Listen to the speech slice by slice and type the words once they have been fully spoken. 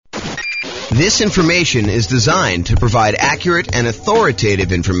This information is designed to provide accurate and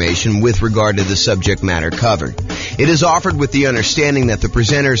authoritative information with regard to the subject matter covered. It is offered with the understanding that the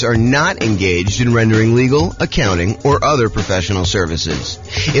presenters are not engaged in rendering legal, accounting, or other professional services.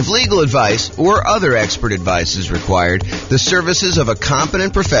 If legal advice or other expert advice is required, the services of a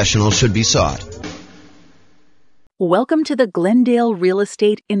competent professional should be sought. Welcome to the Glendale Real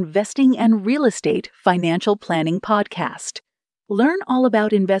Estate Investing and Real Estate Financial Planning Podcast. Learn all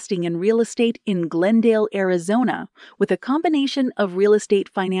about investing in real estate in Glendale, Arizona, with a combination of real estate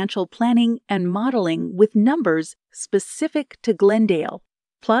financial planning and modeling with numbers specific to Glendale,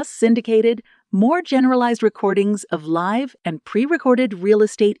 plus syndicated, more generalized recordings of live and pre-recorded real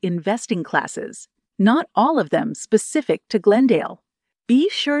estate investing classes, not all of them specific to Glendale. Be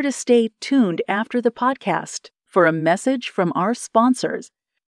sure to stay tuned after the podcast for a message from our sponsors.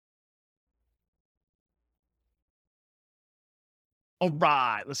 All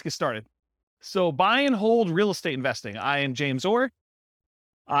right, let's get started. So buy and hold real estate investing. I am James Orr.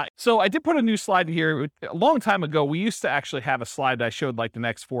 So I did put a new slide here. A long time ago, we used to actually have a slide that I showed like the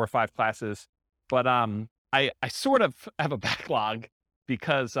next 4 or 5 classes. But I sort of have a backlog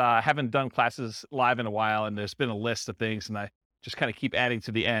because I haven't done classes live in a while, and there's been a list of things, and I just kind of keep adding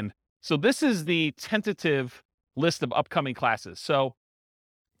to the end. So this is the tentative list of upcoming classes. So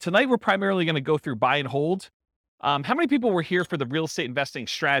tonight, we're primarily going to go through buy and hold. How many people were here for the real estate investing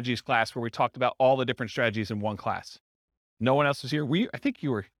strategies class where we talked about all the different strategies in one class? No one else was here? I think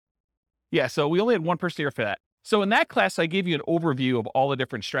you were. Yeah, so we only had one person here for that. So in that class, I gave you an overview of all the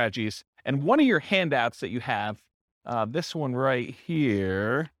different strategies. And one of your handouts that you have, this one right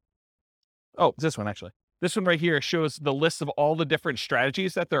here. Oh, this one actually. This one right here shows the list of all the different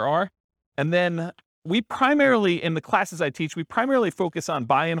strategies that there are. And then we primarily, in the classes I teach, we primarily focus on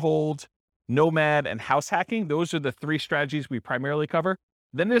buy and hold, nomad, and house hacking. Those are the 3 strategies we primarily cover.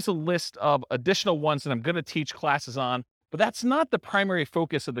 Then there's a list of additional ones that I'm going to teach classes on, but that's not the primary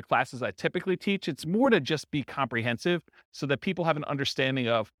focus of the classes I typically teach. It's more to just be comprehensive so that people have an understanding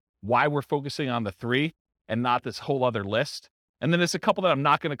of why we're focusing on the 3 and not this whole other list. And then there's a couple that I'm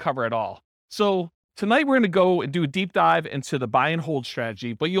not going to cover at all. So tonight we're going to go and do a deep dive into the buy and hold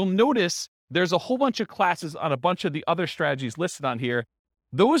strategy, but you'll notice there's a whole bunch of classes on a bunch of the other strategies listed on here.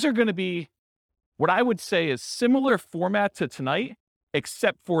 Those are going to be what I would say is similar format to tonight,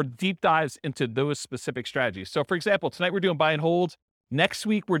 except for deep dives into those specific strategies. So for example, tonight we're doing buy and hold. Next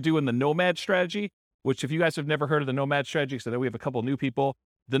week, we're doing the nomad strategy, which if you guys have never heard of the nomad strategy, so I know we have a couple of new people.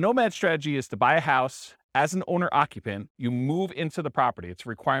 The nomad strategy is to buy a house as an owner occupant. You move into the property. It's a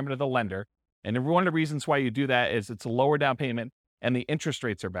requirement of the lender. And one of the reasons why you do that is it's a lower down payment and the interest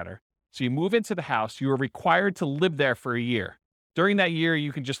rates are better. So you move into the house. You are required to live there for a year. During that year,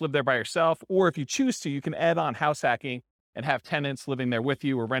 you can just live there by yourself, or if you choose to, you can add on house hacking and have tenants living there with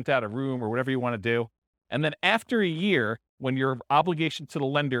you or rent out a room or whatever you want to do. And then after a year, when your obligation to the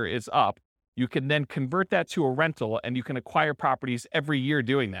lender is up, you can then convert that to a rental and you can acquire properties every year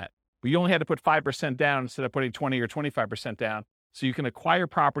doing that. But you only had to put 5% down instead of putting 20 or 25% down. So you can acquire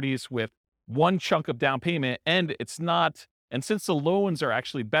properties with one chunk of down payment, and since the loans are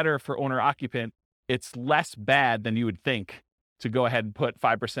actually better for owner occupant, it's less bad than you would think to go ahead and put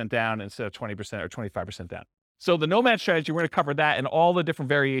 5% down instead of 20% or 25% down. So the nomad strategy, we're going to cover that and all the different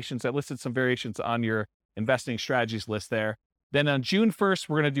variations. I listed some variations on your investing strategies list there. Then on June 1st,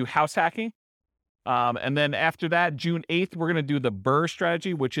 we're going to do house hacking. And then after that, June 8th, we're going to do the BRRRR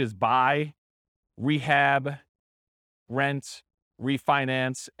strategy, which is buy, rehab, rent,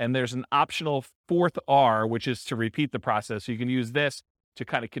 refinance. And there's an optional 4th R, which is to repeat the process. So you can use this to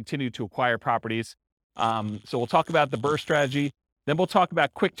kind of continue to acquire properties. So we'll talk about the BRRRR strategy. Then we'll talk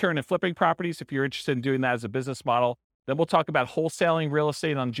about quick turn and flipping properties if you're interested in doing that as a business model. Then we'll talk about wholesaling real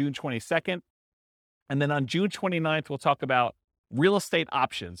estate on June 22nd. And then on June 29th, we'll talk about real estate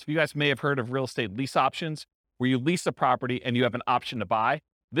options. You guys may have heard of real estate lease options, where you lease a property and you have an option to buy.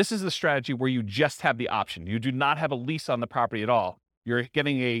 This is the strategy where you just have the option. You do not have a lease on the property at all. You're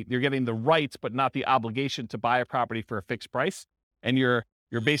getting the rights, but not the obligation to buy a property for a fixed price. And you're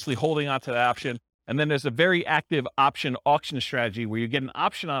basically holding on to that option. And then there's a very active option auction strategy where you get an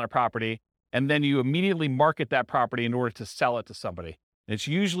option on a property and then you immediately market that property in order to sell it to somebody. And it's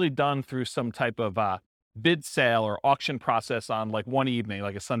usually done through some type of bid sale or auction process on like one evening,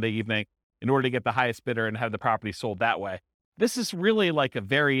 like a Sunday evening, in order to get the highest bidder and have the property sold that way. This is really like a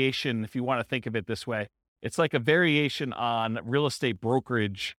variation, if you want to think of it this way. It's like a variation on real estate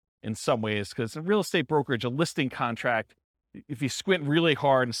brokerage in some ways, because in real estate brokerage, a listing contract, if you squint really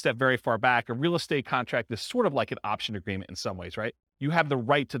hard and step very far back, a real estate contract is sort of like an option agreement in some ways, right? You have the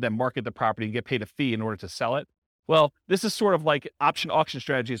right to then market the property and get paid a fee in order to sell it. Well, this is sort of like option auction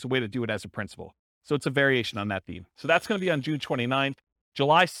strategy is a way to do it as a principal. So it's a variation on that theme. So that's going to be on June 29th.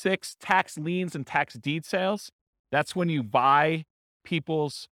 July 6th, tax liens and tax deed sales. That's when you buy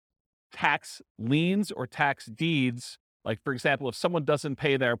people's tax liens or tax deeds. Like, for example, if someone doesn't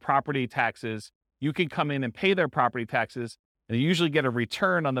pay their property taxes, you can come in and pay their property taxes, and you usually get a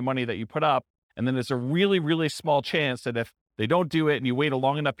return on the money that you put up. And then there's a really, really small chance that if they don't do it and you wait a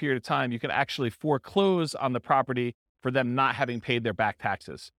long enough period of time, you can actually foreclose on the property for them not having paid their back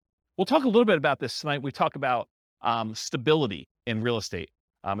taxes. We'll talk a little bit about this tonight. We talk about stability in real estate.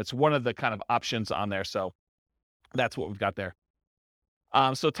 It's one of the kind of options on there. So that's what we've got there.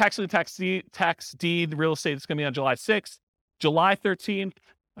 So tax lien, tax deed, real estate is going to be on July 6th. July 13th,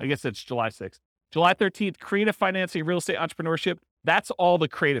 I guess it's July 6th. July 13th, creative financing, real estate entrepreneurship. That's all the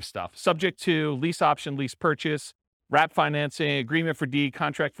creative stuff. Subject to lease option, lease purchase, wrap financing, agreement for deed,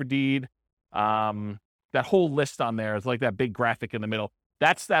 contract for deed. That whole list on there is like that big graphic in the middle.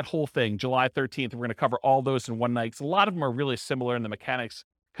 That's that whole thing. July 13th, we're going to cover all those in one night. A lot of them are really similar in the mechanics.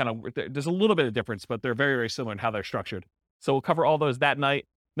 There's a little bit of difference, but they're very, very similar in how they're structured. So we'll cover all those that night.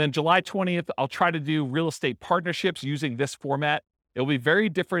 Then July 20th, I'll try to do real estate partnerships using this format. It'll be very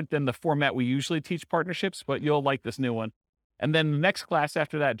different than the format we usually teach partnerships, but you'll like this new one. And then the next class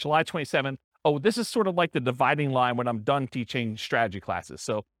after that, July 27th. Oh, this is sort of like the dividing line when I'm done teaching strategy classes.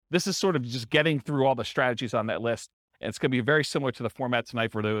 So this is sort of just getting through all the strategies on that list. And it's going to be very similar to the format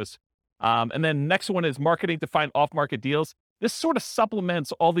tonight for those. And then next one is marketing to find off-market deals. This sort of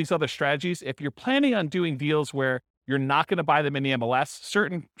supplements all these other strategies. If you're planning on doing deals where you're not going to buy them in the MLS,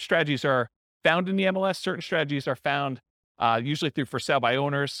 certain strategies are found in the MLS. Certain strategies are found usually through for sale by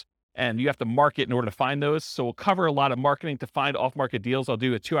owners, and you have to market in order to find those. So we'll cover a lot of marketing to find off-market deals. I'll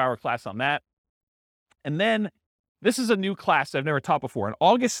do a 2-hour class on that. And then this is a new class I've never taught before. On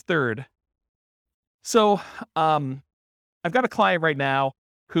August 3rd, so I've got a client right now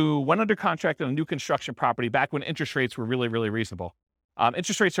who went under contract on a new construction property back when interest rates were really, really reasonable.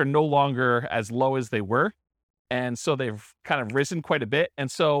 Interest rates are no longer as low as they were. And so they've kind of risen quite a bit. And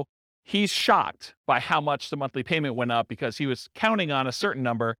so he's shocked by how much the monthly payment went up because he was counting on a certain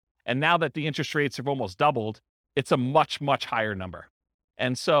number. And now that the interest rates have almost doubled, it's a much, much higher number.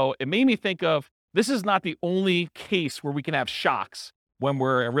 And so it made me think of, this is not the only case where we can have shocks when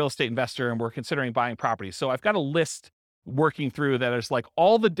we're a real estate investor and we're considering buying properties. So I've got a list working through that is like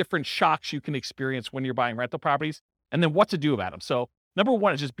all the different shocks you can experience when you're buying rental properties and then what to do about them. So number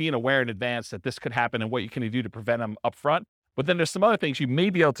one is just being aware in advance that this could happen and what you can do to prevent them up front. But then there's some other things you may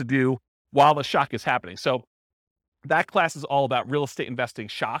be able to do while the shock is happening. So that class is all about real estate investing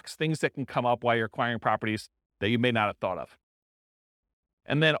shocks, things that can come up while you're acquiring properties that you may not have thought of.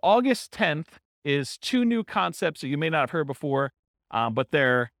 And then August 10th is 2 new concepts that you may not have heard before, but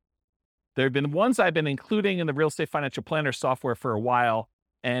there have been ones I've been including in the Real Estate Financial Planner software for a while,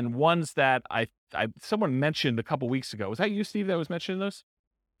 and ones that someone mentioned a couple weeks ago. Was that you, Steve, that was mentioning those?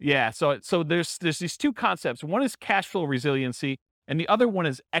 Yeah. So there's these 2 concepts. One is cash flow resiliency, and the other one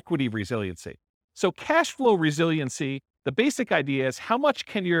is equity resiliency. So cash flow resiliency, the basic idea is how much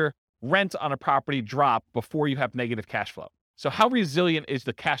can your rent on a property drop before you have negative cash flow? So how resilient is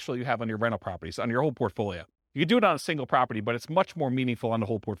the cash flow you have on your rental properties, on your whole portfolio? You can do it on a single property, but it's much more meaningful on the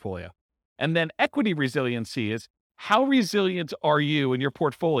whole portfolio. And then equity resiliency is how resilient are you in your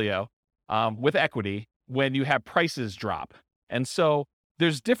portfolio with equity when you have prices drop? And so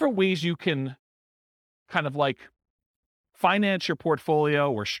there's different ways you can kind of like finance your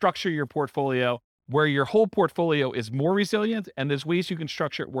portfolio or structure your portfolio where your whole portfolio is more resilient, and there's ways you can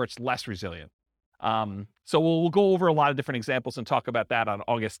structure it where it's less resilient. So we'll go over a lot of different examples and talk about that on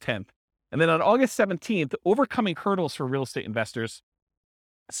August 10th. And then on August 17th, overcoming hurdles for real estate investors.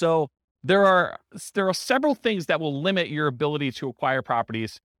 So there are several things that will limit your ability to acquire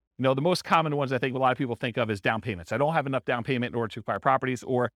properties. You know, the most common ones I think a lot of people think of is down payments. I don't have enough down payment in order to acquire properties,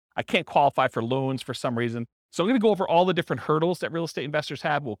 or I can't qualify for loans for some reason. So I'm going to go over all the different hurdles that real estate investors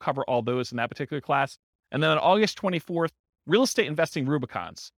have. We'll cover all those in that particular class. And then on August 24th, real estate investing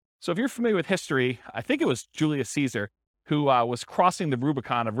Rubicons. So if you're familiar with history, I think it was Julius Caesar who was crossing the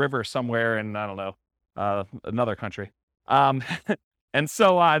Rubicon, a river somewhere in, I don't know, another country. And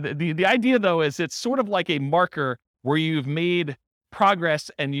so the idea, though, is it's sort of like a marker where you've made progress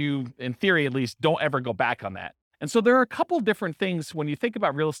and you, in theory at least, don't ever go back on that. And so there are a couple different things when you think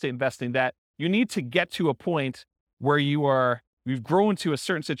about real estate investing that you need to get to a point where you've grown to a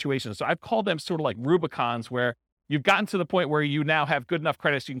certain situation. So I've called them sort of like Rubicons, where you've gotten to the point where you now have good enough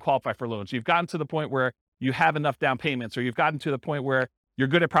credit so you can qualify for loans. You've gotten to the point where you have enough down payments, or you've gotten to the point where you're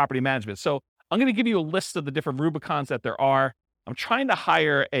good at property management. So I'm going to give you a list of the different Rubicons that there are. I'm trying to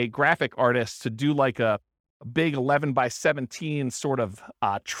hire a graphic artist to do like a a big 11 by 17 sort of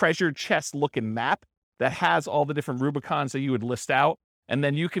treasure chest looking map that has all the different Rubicons that you would list out. And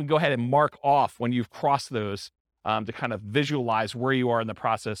then you can go ahead and mark off when you've crossed those to kind of visualize where you are in the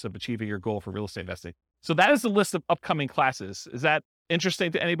process of achieving your goal for real estate investing. So that is the list of upcoming classes. Is that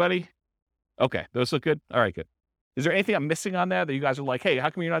interesting to anybody? Okay, those look good. All right, good. Is there anything I'm missing on there that you guys are like, hey, how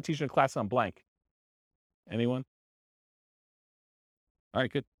come you're not teaching a class on blank? Anyone? All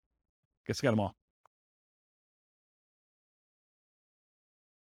right, good. Guess I got them all.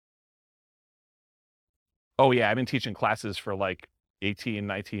 Oh yeah, I've been teaching classes for like 18,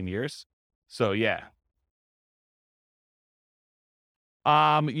 19 years. So yeah.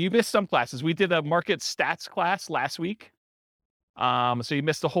 You missed some classes. We did a market stats class last week. So you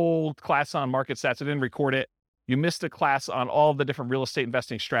missed a whole class on market stats. I didn't record it. You missed a class on all the different real estate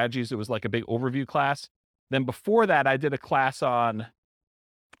investing strategies. It was like a big overview class. Then before that, I did a class on,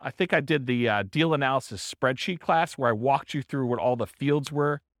 I think I did the deal analysis spreadsheet class where I walked you through what all the fields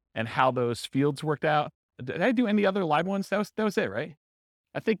were and how those fields worked out. Did I do any other live ones? That was it, right?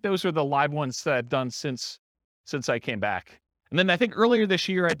 I think those are the live ones that I've done since I came back. And then I think earlier this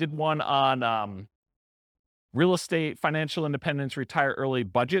year, I did one on real estate, financial independence, retire early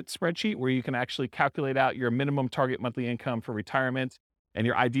budget spreadsheet, where you can actually calculate out your minimum target monthly income for retirement and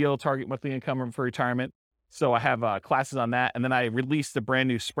your ideal target monthly income for retirement. So I have classes on that. And then I released a brand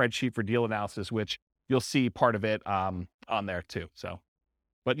new spreadsheet for deal analysis, which you'll see part of it on there too. So,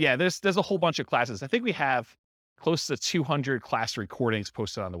 but yeah, there's a whole bunch of classes. I think we have close to 200 class recordings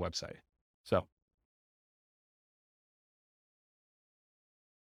posted on the website. So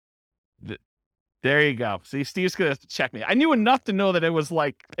there you go. See, Steve's going to check me. I knew enough to know that it was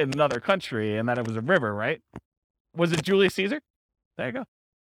like in another country and that it was a river, right? Was it Julius Caesar? There you go.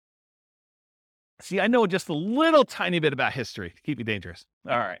 See, I know just a little tiny bit about history to keep me dangerous.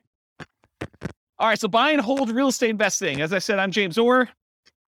 All right. All right, so buy and hold real estate investing. As I said, I'm James Orr.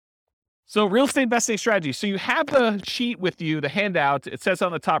 So real estate investing strategies. So you have the sheet with you, the handout. It says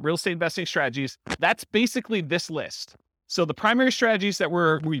on the top, real estate investing strategies. That's basically this list. So the primary strategies that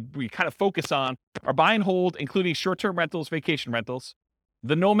we kind of focus on are buy and hold, including short-term rentals, vacation rentals,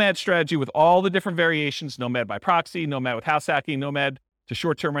 the nomad strategy with all the different variations, nomad by proxy, nomad with house hacking, nomad to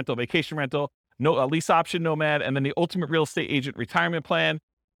short-term rental, vacation rental, lease option nomad, and then the ultimate real estate agent retirement plan,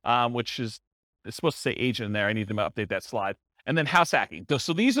 which is, it's supposed to say agent in there. I need to update that slide. And then house hacking.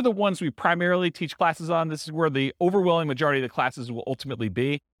 So these are the ones we primarily teach classes on. This is where the overwhelming majority of the classes will ultimately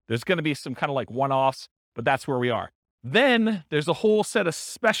be. There's going to be some kind of like one-offs, but that's where we are. Then there's a whole set of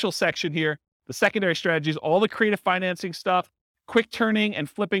special section here, the secondary strategies, all the creative financing stuff, quick turning and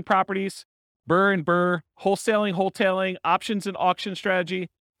flipping properties, BRRRR and BRRRR, wholetailing, options and auction strategy,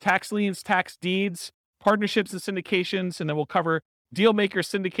 tax liens, tax deeds, partnerships and syndications, and then we'll cover deal maker,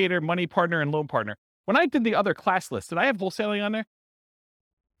 syndicator, money partner, and loan partner. When I did the other class list, did I have wholesaling on there?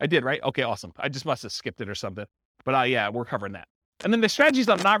 I did, right? Okay, awesome. I just must have skipped it or something. But yeah, we're covering that. And then the strategies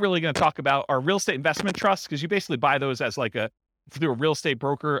I'm not really going to talk about are real estate investment trusts, because you basically buy those as like through a real estate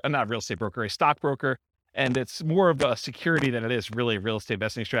broker, not a real estate broker, a stockbroker. And it's more of a security than it is really a real estate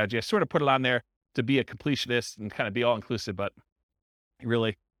investing strategy. I sort of put it on there to be a completionist and kind of be all inclusive, but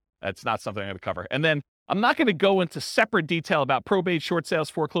really that's not something I'm going to cover. And then I'm not going to go into separate detail about probate, short sales,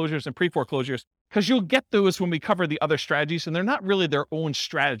 foreclosures, and pre-foreclosures, because you'll get those when we cover the other strategies, and they're not really their own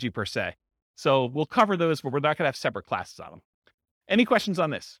strategy per se. So we'll cover those, but we're not going to have separate classes on them. Any questions on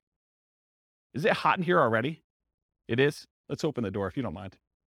this? Is it hot in here already? It is? Let's open the door if you don't mind.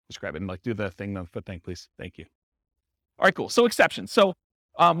 Just grab it and like do the thing, the foot thing, please. Thank you. All right, cool. So exceptions. So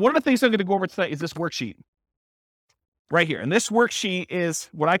one of the things I'm going to go over tonight is this worksheet right here. And this worksheet is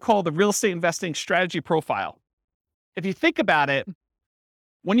what I call the real estate investing strategy profile. If you think about it,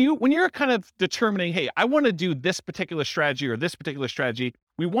 when you're kind of determining, hey, I want to do this particular strategy or this particular strategy,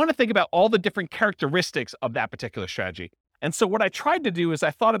 we want to think about all the different characteristics of that particular strategy. And so what I tried to do is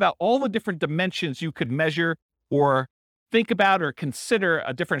I thought about all the different dimensions you could measure or think about or consider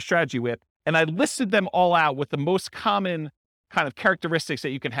a different strategy with. And I listed them all out with the most common kind of characteristics that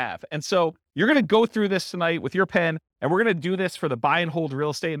you can have. And so you're going to go through this tonight with your pen, and we're going to do this for the buy and hold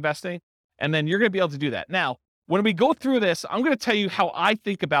real estate investing. And then you're going to be able to do that. Now, when we go through this, I'm going to tell you how I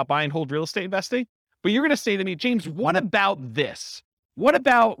think about buy and hold real estate investing, but you're going to say to me, James, what about this? What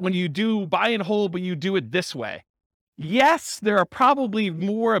about when you do buy and hold, but you do it this way? Yes, there are probably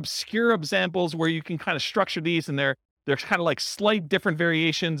more obscure examples where you can kind of structure these and there's kind of like slight different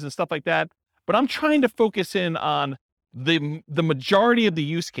variations and stuff like that. But I'm trying to focus in on the majority of the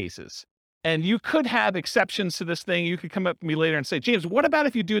use cases. And you could have exceptions to this thing. You could come up to me later and say, James, what about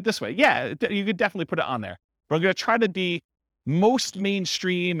if you do it this way? Yeah, you could definitely put it on there. But I'm going to try to be most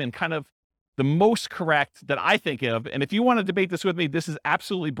mainstream and kind of the most correct that I think of. And if you want to debate this with me, this is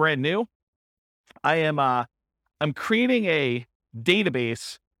absolutely brand new. I'm creating a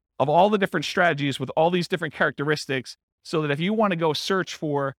database of all the different strategies with all these different characteristics, so that if you want to go search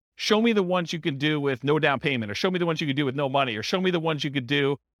for, show me the ones you can do with no down payment, or show me the ones you could do with no money, or show me the ones you could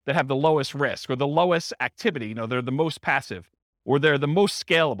do that have the lowest risk or the lowest activity, they're the most passive or they're the most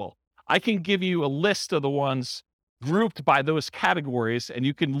scalable. I can give you a list of the ones grouped by those categories, and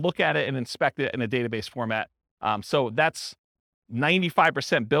you can look at it and inspect it in a database format. So that's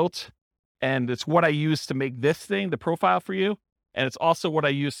 95% built, and it's what I use to make this thing, the profile for you. And it's also what I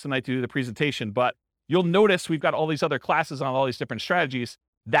use tonight to do the presentation. But you'll notice we've got all these other classes on all these different strategies.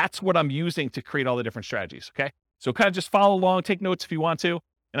 That's what I'm using to create all the different strategies, okay? So kind of just follow along, take notes if you want to.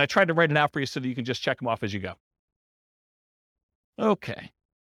 And I tried to write it out for you so that you can just check them off as you go. Okay.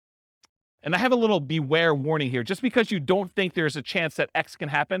 And I have a little beware warning here. Just because you don't think there's a chance that X can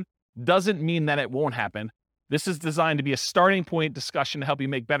happen doesn't mean that it won't happen. This is designed to be a starting point discussion to help you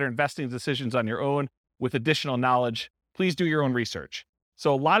make better investing decisions on your own with additional knowledge. Please do your own research.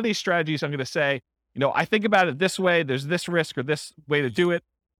 So a lot of these strategies, I'm going to say, I think about it this way. There's this risk or this way to do it.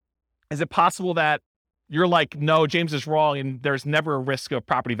 Is it possible that you're like, no, James is wrong, and there's never a risk of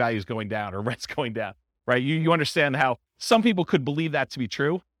property values going down or rents going down, right? You understand how some people could believe that to be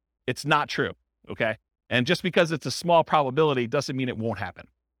true. It's not true, okay? And just because it's a small probability doesn't mean it won't happen.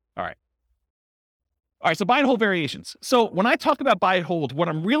 All right, so buy and hold variations. So when I talk about buy and hold, what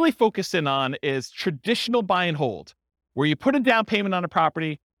I'm really focusing on is traditional buy and hold, where you put a down payment on a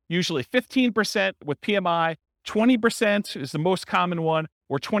property, usually 15% with PMI, 20% is the most common one,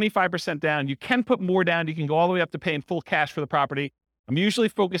 or 25% down. You can put more down. You can go all the way up to paying full cash for the property. I'm usually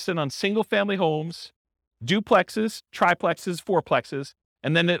focusing on single family homes, duplexes, triplexes, fourplexes,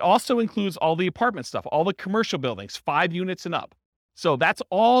 and then it also includes all the apartment stuff, all the commercial buildings, 5 units and up. So that's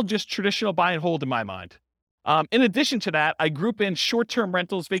all just traditional buy and hold in my mind. In addition to that, I group in short-term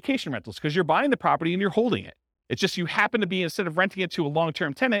rentals, vacation rentals, because you're buying the property and you're holding it. It's just you happen to be, instead of renting it to a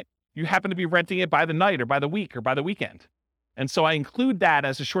long-term tenant, you happen to be renting it by the night or by the week or by the weekend. And so I include that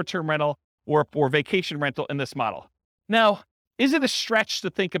as a short-term rental or vacation rental in this model. Now, is it a stretch to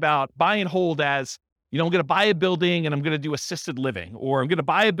think about buy and hold as, I'm going to buy a building and I'm going to do assisted living, or I'm going to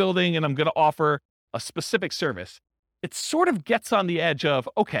buy a building and I'm going to offer a specific service? It sort of gets on the edge of,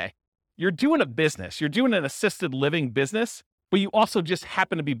 okay, you're doing a business, you're doing an assisted living business, but you also just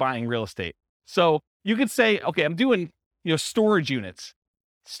happen to be buying real estate. So you could say, okay, I'm doing, storage units.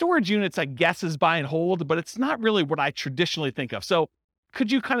 Storage units, I guess, is buy and hold, but it's not really what I traditionally think of. So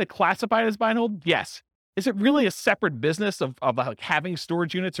could you kind of classify it as buy and hold? Yes. Is it really a separate business of like having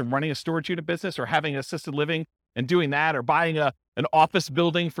storage units and running a storage unit business, or having assisted living and doing that, or buying an office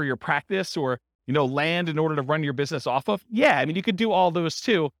building for your practice, or, land in order to run your business off of? Yeah, I mean, you could do all those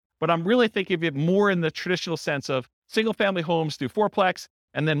too, but I'm really thinking of it more in the traditional sense of single family homes through fourplex,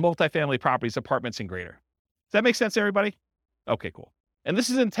 and then multifamily properties, apartments, and greater. Does that make sense, everybody? Okay, cool. And this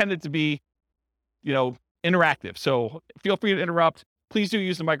is intended to be, interactive. So feel free to interrupt. Please do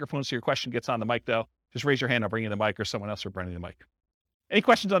use the microphone so your question gets on the mic, though. Just raise your hand. I'll bring you the mic, or someone else will bring you the mic. Any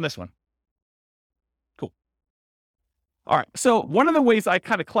questions on this one? Cool. All right. So one of the ways I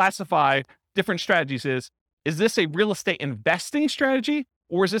kind of classify different strategies is this a real estate investing strategy,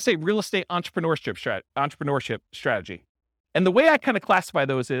 or is this a real estate entrepreneurship strategy? And the way I kind of classify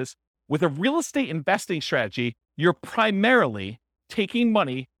those is, with a real estate investing strategy, you're primarily taking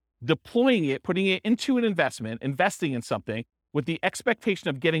money, deploying it, putting it into an investment, investing in something with the expectation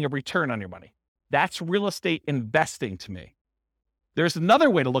of getting a return on your money. That's real estate investing to me. There's another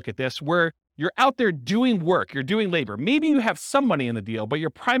way to look at this where you're out there doing work, you're doing labor. Maybe you have some money in the deal, but you're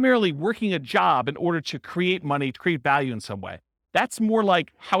primarily working a job in order to create money, to create value in some way. That's more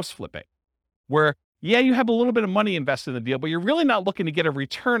like house flipping, where, yeah, you have a little bit of money invested in the deal, but you're really not looking to get a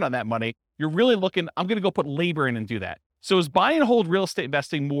return on that money. You're really looking, I'm going to go put labor in and do that. So is buy and hold real estate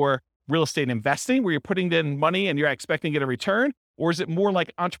investing more real estate investing, where you're putting in money and you're expecting to get a return? Or is it more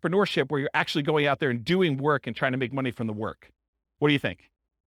like entrepreneurship, where you're actually going out there and doing work and trying to make money from the work? What do you think?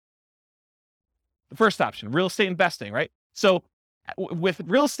 The first option, real estate investing, right? So with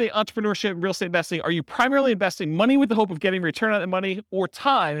real estate entrepreneurship, real estate investing, are you primarily investing money with the hope of getting a return on that money, or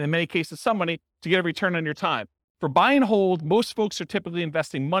time, and in many cases, some money to get a return on your time? For buy and hold, most folks are typically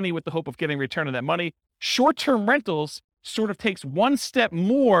investing money with the hope of getting a return on that money. Short-term rentals sort of takes one step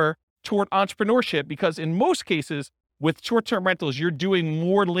more toward entrepreneurship, because in most cases, with short-term rentals, you're doing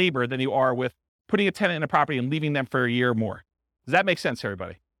more labor than you are with putting a tenant in a property and leaving them for a year or more. Does that make sense,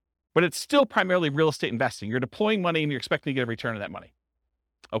 everybody? But it's still primarily real estate investing. You're deploying money and you're expecting to get a return on that money.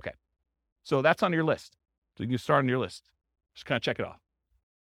 Okay. So that's on your list. So you can start on your list. Just kind of check it off.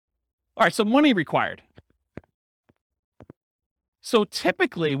 All right, so money required. So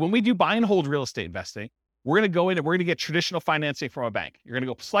typically when we do buy and hold real estate investing, we're going to go in and we're going to get traditional financing from a bank. You're going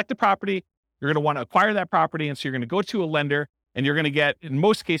to go select a property. You're going to want to acquire that property. And so you're going to go to a lender and you're going to get, in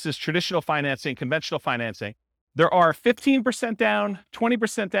most cases, traditional financing, conventional financing. There are 15% down,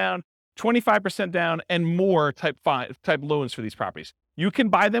 20% down, 25% down, and more type loans for these properties. You can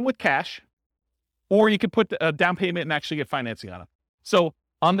buy them with cash, or you can put a down payment and actually get financing on them. So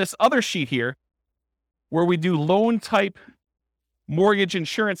on this other sheet here, where we do loan type mortgage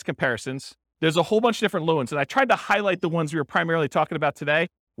insurance comparisons, there's a whole bunch of different loans. And I tried to highlight the ones we were primarily talking about today,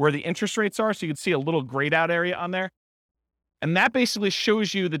 where the interest rates are. So you can see a little grayed out area on there. And that basically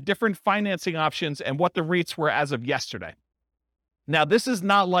shows you the different financing options and what the rates were as of yesterday. Now, this is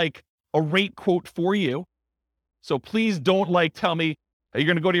not like a rate quote for you. So please don't tell me you're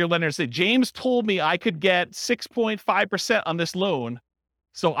going to go to your lender and say, James told me I could get 6.5% on this loan,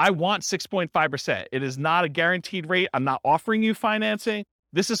 so I want 6.5%. It is not a guaranteed rate. I'm not offering you financing.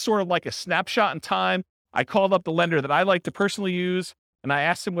 This is sort of like a snapshot in time. I called up the lender that I like to personally use, and I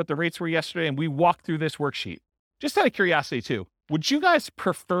asked him what the rates were yesterday, and we walked through this worksheet. Just out of curiosity too, would you guys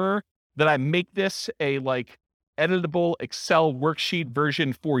prefer that I make this a editable Excel worksheet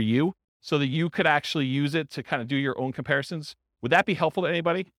version for you so that you could actually use it to kind of do your own comparisons? Would that be helpful to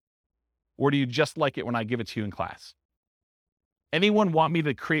anybody? Or do you just like it when I give it to you in class? Anyone want me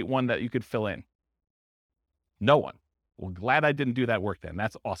to create one that you could fill in? No one. Well, glad I didn't do that work then.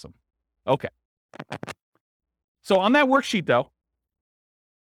 That's awesome. Okay. So on that worksheet though,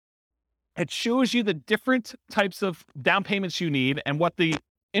 it shows you the different types of down payments you need and what the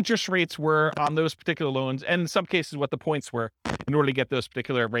interest rates were on those particular loans, and in some cases what the points were in order to get those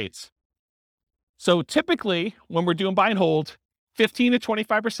particular rates. So typically when we're doing buy and hold, 15 to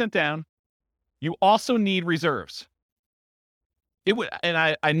 25% down, you also need reserves. It would, and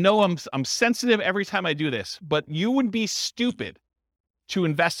I know I'm sensitive every time I do this, but you would be stupid to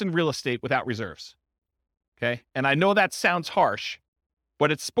invest in real estate without reserves. Okay? And I know that sounds harsh,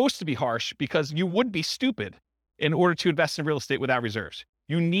 but it's supposed to be harsh because you would be stupid in order to invest in real estate without reserves.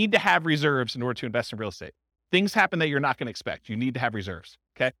 You need to have reserves in order to invest in real estate. Things happen that you're not going to expect. You need to have reserves.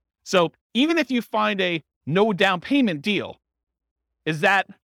 Okay? So even if you find a no down payment deal, is that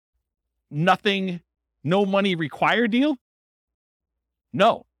nothing, no money required deal?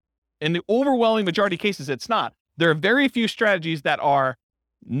 No. In the overwhelming majority of cases, it's not. There are very few strategies that are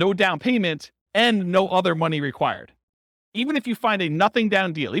no down payment and no other money required. Even if you find a nothing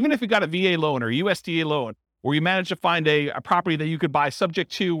down deal, even if you got a VA loan or USDA loan, or you manage to find a property that you could buy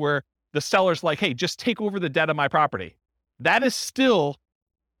subject to where the seller's like, hey, just take over the debt of my property. That is still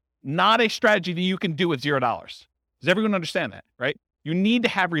not a strategy that you can do with $0. Does everyone understand that, right? You need to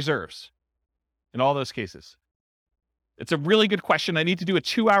have reserves in all those cases. It's a really good question. I need to do a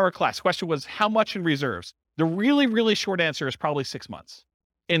 2-hour class. Question was, how much in reserves? The really, really short answer is probably 6 months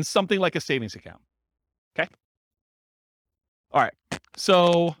in something like a savings account. Okay? All right.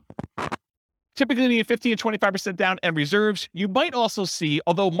 So typically you need 15 to 25% down and reserves. You might also see,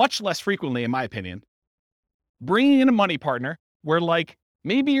 although much less frequently, in my opinion, bringing in a money partner where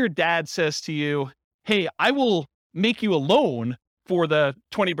maybe your dad says to you, hey, I will make you a loan for the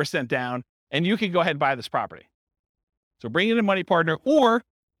 20% down and you can go ahead and buy this property. So bring in a money partner, or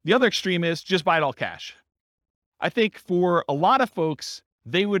the other extreme is just buy it all cash. I think for a lot of folks,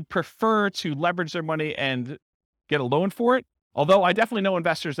 they would prefer to leverage their money and get a loan for it. Although I definitely know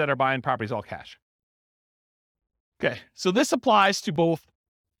investors that are buying properties all cash. Okay, so this applies to both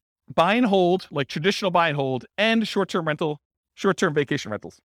buy and hold, like traditional buy and hold, and short-term vacation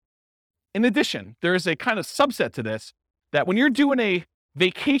rentals. In addition, there is a kind of subset to this that when you're doing a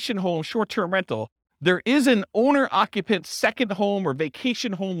vacation home short-term rental, there is an owner-occupant second home or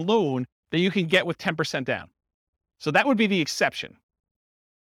vacation home loan that you can get with 10% down. So that would be the exception.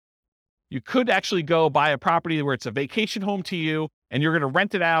 You could actually go buy a property where it's a vacation home to you and you're going to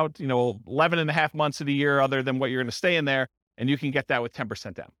rent it out, 11 and a half months of the year other than what you're going to stay in there, and you can get that with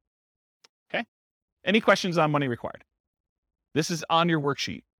 10% down. Okay? Any questions on money required? This is on your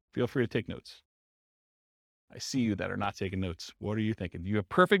worksheet. Feel free to take notes. I see you that are not taking notes. What are you thinking? Do you have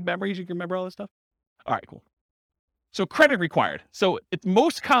perfect memories? You can remember all this stuff? All right, cool. So credit required. So it's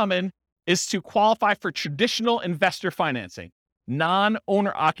most common is to qualify for traditional investor financing,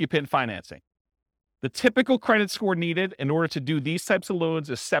 non-owner occupant financing. The typical credit score needed in order to do these types of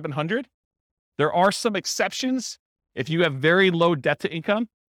loans is 700. There are some exceptions if you have very low debt to income.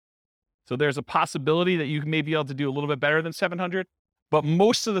 So there's a possibility that you may be able to do a little bit better than 700, but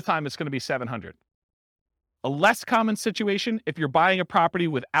most of the time it's going to be 700. A less common situation, if you're buying a property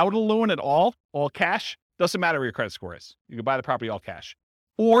without a loan at all cash, doesn't matter what your credit score is. You can buy the property all cash.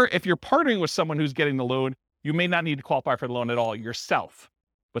 Or if you're partnering with someone who's getting the loan, you may not need to qualify for the loan at all yourself,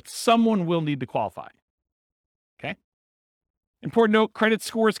 but someone will need to qualify. Okay? Important note, credit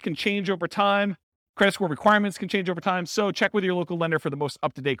scores can change over time. Credit score requirements can change over time. So check with your local lender for the most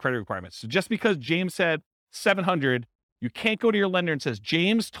up-to-date credit requirements. So just because James said 700, you can't go to your lender and says,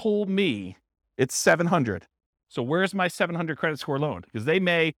 James told me it's 700. So where's my 700 credit score loan? Because they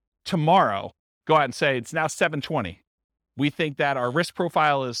may tomorrow go out and say it's now 720. We think that our risk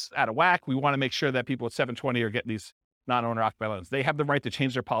profile is out of whack. We want to make sure that people at 720 are getting these non-owner occupied loans. They have the right to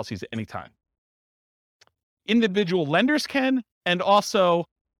change their policies at any time. Individual lenders can, and also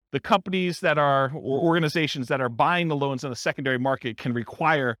the companies that are, or organizations that are buying the loans in the secondary market can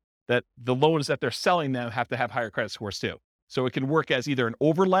require that the loans that they're selling them have to have higher credit scores too. So it can work as either an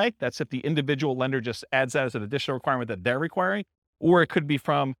overlay, that's if the individual lender just adds that as an additional requirement that they're requiring, or it could be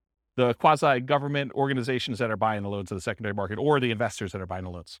from the quasi-government organizations that are buying the loans in the secondary market or the investors that are buying the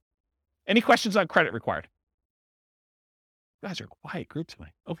loans. Any questions on credit required? You guys are a quiet group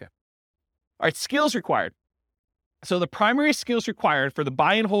tonight. Okay. All right, skills required. So the primary skills required for the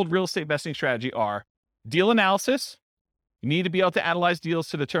buy and hold real estate investing strategy are deal analysis. You need to be able to analyze deals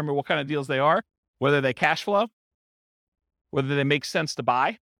to determine what kind of deals they are, whether they cash flow, whether they make sense to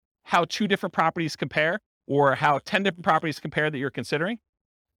buy, how 2 different properties compare, or how 10 different properties compare that you're considering.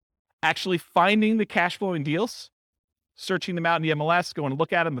 Actually finding the cash flowing deals, searching them out in the MLS, going to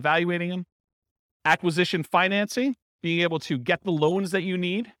look at them, evaluating them. Acquisition financing, being able to get the loans that you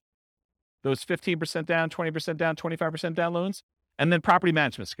need, those 15% down, 20% down, 25% down loans, and then property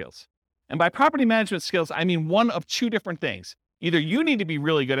management skills. And by property management skills, I mean one of 2 different things. Either you need to be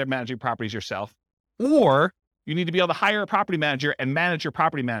really good at managing properties yourself, or you need to be able to hire a property manager and manage your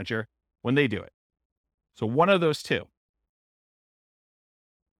property manager when they do it. So one of those 2.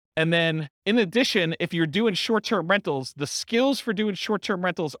 And then in addition, if you're doing short-term rentals, the skills for doing short-term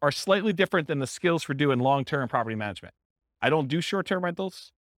rentals are slightly different than the skills for doing long-term property management. I don't do short-term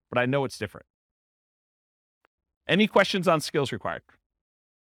rentals, but I know it's different. Any questions on skills required?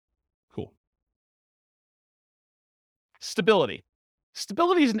 Cool. Stability.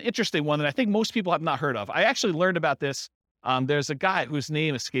 Stability is an interesting one that I think most people have not heard of. I actually learned about this. There's a guy whose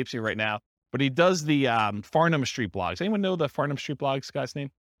name escapes me right now, but he does the Farnham Street blogs. Anyone know the Farnham Street blogs guy's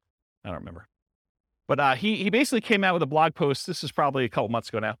name? I don't remember. But he basically came out with a blog post. This is probably a couple months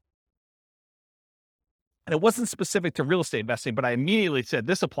ago now. And it wasn't specific to real estate investing, but I immediately said,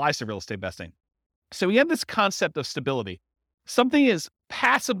 this applies to real estate investing. So we have this concept of stability. Something is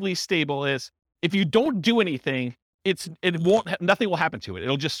passively stable is if you don't do anything, nothing will happen to it.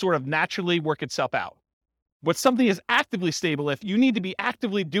 It'll just sort of naturally work itself out. But something is actively stable if you need to be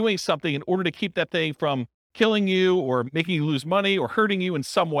actively doing something in order to keep that thing from killing you or making you lose money or hurting you in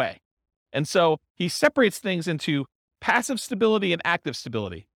some way. And so he separates things into passive stability and active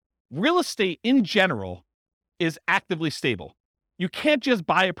stability. Real estate in general is actively stable. You can't just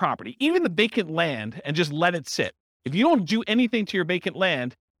buy a property, even the vacant land, and just let it sit. If you don't do anything to your vacant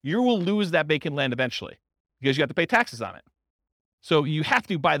land, you will lose that vacant land eventually because you have to pay taxes on it. So you have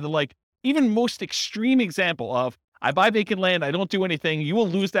to, by the even most extreme example of, I buy vacant land, I don't do anything, you will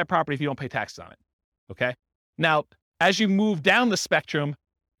lose that property if you don't pay taxes on it. Okay? Now, as you move down the spectrum,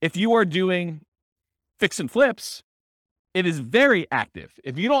 if you are doing fix and flips, it is very active.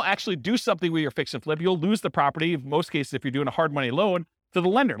 If you don't actually do something with your fix and flip, you'll lose the property. In most cases, if you're doing a hard money loan, to the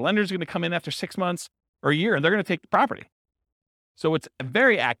lender. Lender's going to come in after 6 months or a year, and they're going to take the property. So it's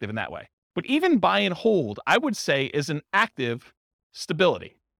very active in that way. But even buy and hold, I would say, is an active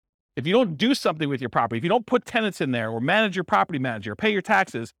stability. If you don't do something with your property, if you don't put tenants in there or manage your property manager, pay your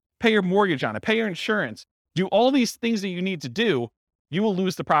taxes, pay your mortgage on it, pay your insurance, do all these things that you need to do, you will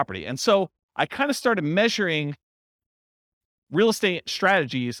lose the property. And so I kind of started measuring real estate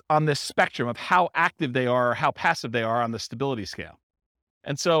strategies on this spectrum of how active they are or how passive they are on the stability scale.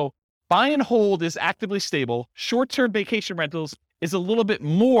 And so buy and hold is actively stable. Short-term vacation rentals is a little bit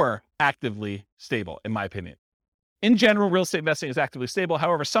more actively stable, in my opinion. In general, real estate investing is actively stable.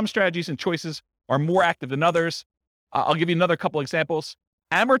 However, some strategies and choices are more active than others. I'll give you another couple examples.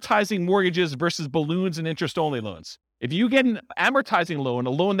 Amortizing mortgages versus balloons and interest-only loans. If you get an amortizing loan, a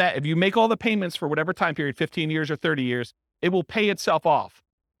loan that if you make all the payments for whatever time period, 15 years or 30 years, it will pay itself off.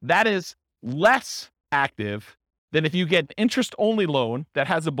 That is less active than if you get an interest-only loan that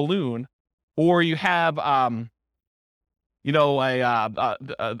has a balloon, or you have, well,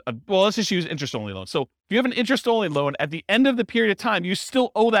 let's just use interest-only loan. So if you have an interest-only loan, at the end of the period of time, you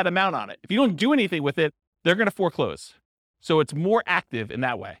still owe that amount on it. If you don't do anything with it, they're going to foreclose. So it's more active in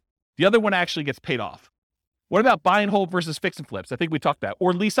that way. The other one actually gets paid off. What about buy and hold versus fix and flips? I think we talked about,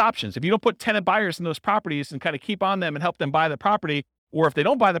 or lease options. If you don't put tenant buyers in those properties and kind of keep on them and help them buy the property, Or if they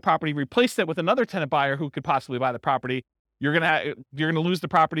don't buy the property, replace it with another tenant buyer who could possibly buy the property. You're gonna lose the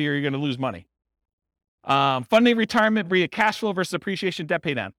property, or you're gonna lose money. Funding retirement via cash flow versus appreciation, debt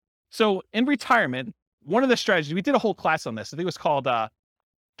pay down. So in retirement, one of the strategies, we did a whole class on this. I think it was called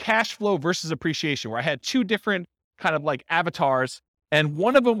cash flow versus appreciation, where I had two different kind of like avatars, and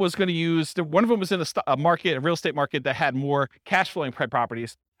one of them was going to use, one of them was in a market, a real estate market that had more cash flowing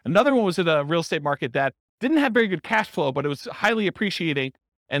properties. Another one was in a real estate market that didn't have very good cash flow, but it was highly appreciating.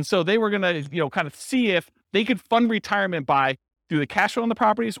 And so they were going to, kind of see if they could fund retirement by through the cash flow on the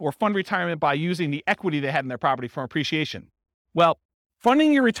properties, or fund retirement by using the equity they had in their property from appreciation. Well,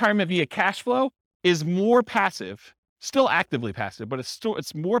 funding your retirement via cash flow is more passive, still actively passive, but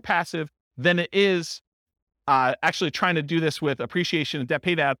it's more passive than it is actually trying to do this with appreciation and debt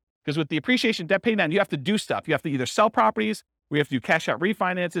pay down. Because with the appreciation debt pay down, you have to do stuff. You have to either sell properties, we have to do cash out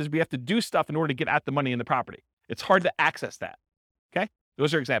refinances, we have to do stuff in order to get at the money in the property. It's hard to access that. Okay,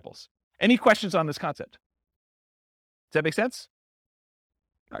 those are examples. Any questions on this concept? Does that make sense?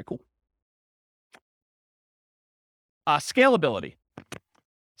 All right, cool. Scalability.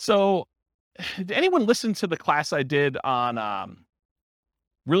 So did anyone listen to the class I did on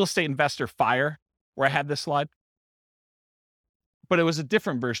Real Estate Investor FIRE, where I had this slide? But it was a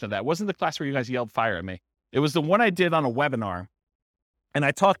different version of that. It wasn't the class where you guys yelled fire at me. It was the one I did on a webinar. And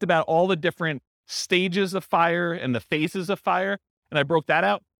I talked about all the different stages of FIRE and the phases of FIRE, and I broke that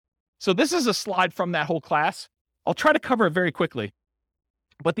out. So this is a slide from that whole class. I'll try to cover it very quickly.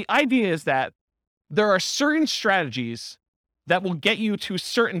 But the idea is that there are certain strategies that will get you to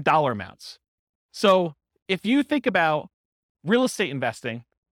certain dollar amounts. So if you think about real estate investing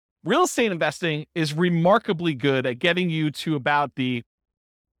is remarkably good at getting you to about this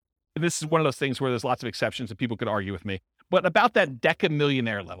is one of those things where there's lots of exceptions and people could argue with me, but about that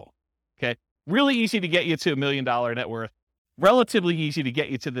decamillionaire level. Okay. Really easy to get you to $1 million net worth, relatively easy to get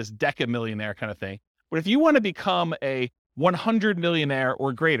you to this decamillionaire kind of thing. But if you want to become a 100 millionaire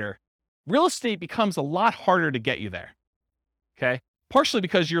or greater, real estate becomes a lot harder to get you there. Okay. Partially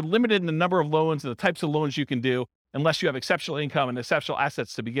because you're limited in the number of loans and the types of loans you can do unless you have exceptional income and exceptional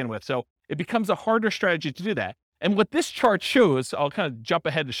assets to begin with. So it becomes a harder strategy to do that. And what this chart shows, I'll kind of jump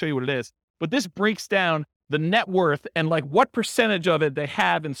ahead to show you what it is, but this breaks down the net worth and like what percentage of it they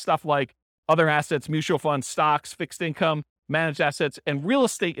have in stuff like other assets, mutual funds, stocks, fixed income, managed assets, and real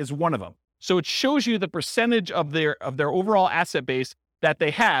estate is one of them. So it shows you the percentage of their overall asset base that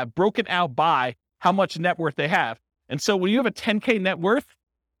they have broken out by how much net worth they have. And so when you have a 10K net worth,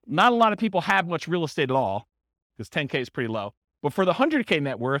 not a lot of people have much real estate at all, because 10K is pretty low. But for the 100K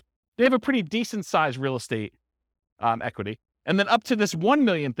net worth, they have a pretty decent sized real estate equity. And then up to this 1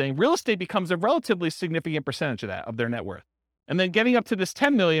 million thing, real estate becomes a relatively significant percentage of that, of their net worth. And then getting up to this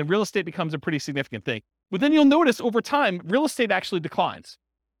 10 million, real estate becomes a pretty significant thing. But then you'll notice over time, real estate actually declines.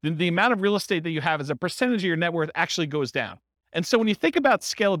 The amount of real estate that you have as a percentage of your net worth actually goes down. And so when you think about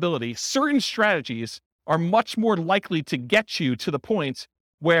scalability, certain strategies are much more likely to get you to the point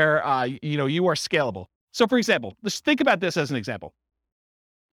where you are scalable. So for example, let's think about this as an example.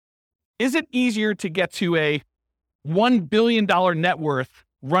 Is it easier to get to a $1 billion net worth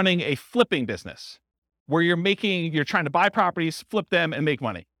running a flipping business where you're trying to buy properties, flip them, and make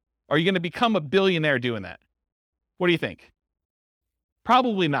money? Are you going to become a billionaire doing that? What do you think?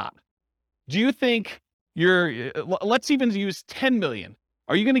 Probably not. Do you think let's even use 10 million.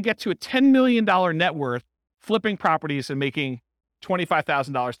 Are you going to get to a $10 million net worth flipping properties and making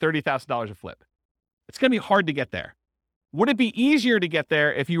 $25,000, $30,000 a flip? It's going to be hard to get there. Would it be easier to get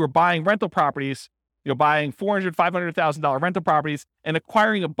there if you were buying rental properties, buying $400,000, $500,000 rental properties and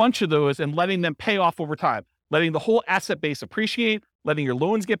acquiring a bunch of those and letting them pay off over time, letting the whole asset base appreciate, letting your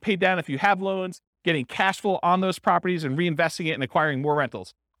loans get paid down if you have loans, getting cash flow on those properties and reinvesting it and acquiring more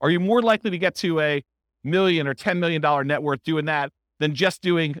rentals? Are you more likely to get to a million or $10 million net worth doing that than just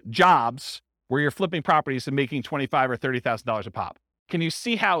doing jobs where you're flipping properties and making $25,000 or $30,000 a pop? Can you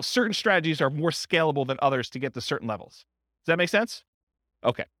see how certain strategies are more scalable than others to get to certain levels? Does that make sense?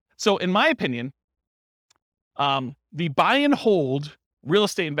 Okay. So in my opinion, the buy and hold real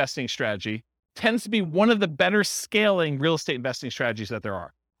estate investing strategy tends to be one of the better scaling real estate investing strategies that there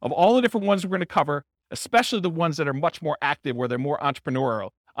are. Of all the different ones we're going to cover, especially the ones that are much more active, where they're more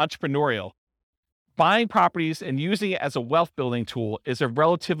entrepreneurial, buying properties and using it as a wealth building tool is a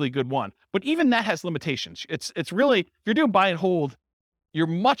relatively good one. But even that has limitations. It's really, if you're doing buy and hold, you're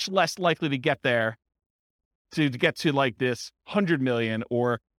much less likely to get there to get to like this 100 million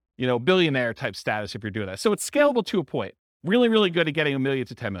or, billionaire type status if you're doing that. So it's scalable to a point. Really, really good at getting 1 million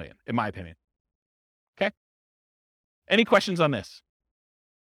to 10 million, in my opinion. Okay. Any questions on this?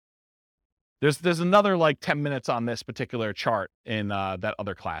 There's another like 10 minutes on this particular chart in that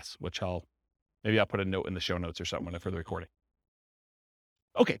other class, which maybe I'll put a note in the show notes or something for the recording.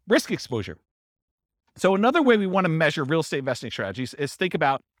 Okay, risk exposure. So another way we want to measure real estate investing strategies is think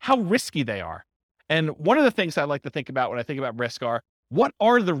about how risky they are. And one of the things I like to think about when I think about risk are, what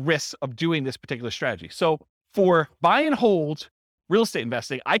are the risks of doing this particular strategy? So for buy and hold real estate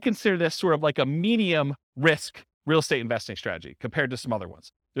investing, I consider this sort of like a medium risk real estate investing strategy compared to some other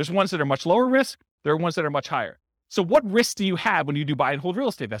ones. There's ones that are much lower risk. There are ones that are much higher. So what risk do you have when you do buy and hold real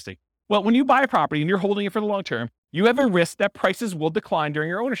estate investing? Well, when you buy a property and you're holding it for the long term, you have a risk that prices will decline during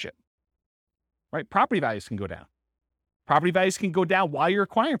your ownership, right? Property values can go down. Property values can go down while you're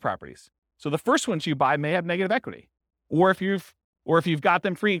acquiring properties. So the first ones you buy may have negative equity, or if you've got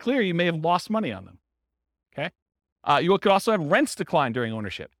them free and clear, you may have lost money on them. Okay. You could also have rents decline during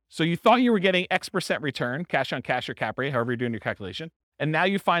ownership. So you thought you were getting X% return, cash on cash or cap rate, however you're doing your calculation. And now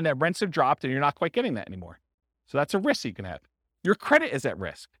you find that rents have dropped and you're not quite getting that anymore. So that's a risk you can have. Your credit is at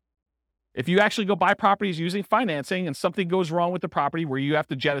risk. If you actually go buy properties using financing and something goes wrong with the property where you have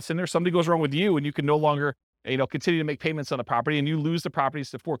to jettison, or something goes wrong with you and you can no longer, continue to make payments on the property and you lose the properties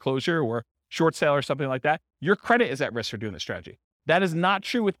to foreclosure or short sale or something like that, your credit is at risk for doing this strategy. That is not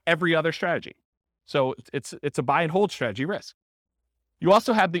true with every other strategy. So it's a buy and hold strategy risk. You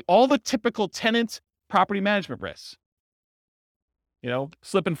also have all the typical tenant property management risks.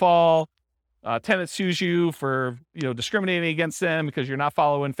 Slip and fall, tenant sues you for, discriminating against them because you're not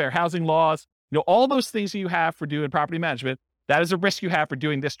following fair housing laws. All those things that you have for doing property management, that is a risk you have for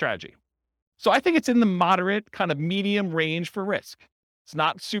doing this strategy. So I think it's in the moderate kind of medium range for risk. It's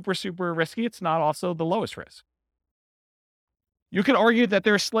not super, super risky. It's not also the lowest risk. You could argue that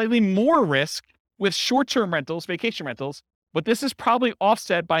there's slightly more risk with short-term rentals, vacation rentals, but this is probably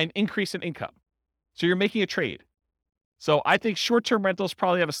offset by an increase in income. So you're making a trade. So I think short-term rentals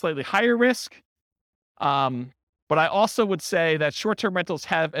probably have a slightly higher risk. But I also would say that short-term rentals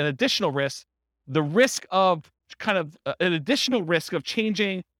have an additional risk, the risk of an additional risk of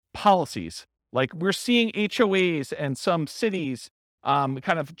changing policies. Like we're seeing HOAs and some cities kind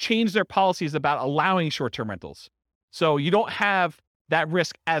of change their policies about allowing short-term rentals. So you don't have that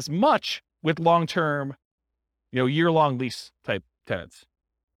risk as much with long-term, year-long lease type tenants.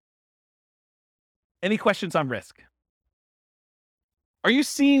 Any questions on risk? Are you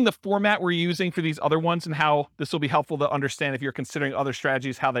seeing the format we're using for these other ones and how this will be helpful to understand if you're considering other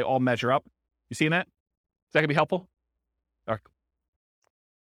strategies, how they all measure up? You seeing that? Is that going to be helpful?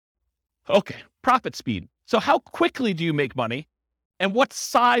 Okay, profit speed. So how quickly do you make money and what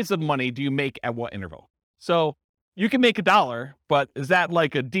size of money do you make at what interval? So you can make $1, but is that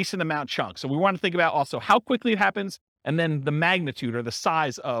like a decent amount chunk? So we want to think about also how quickly it happens and then the magnitude or the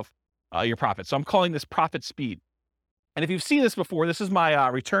size of your profit. So I'm calling this profit speed. And if you've seen this before, this is my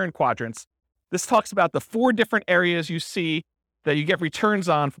return quadrants. This talks about the 4 different areas you see that you get returns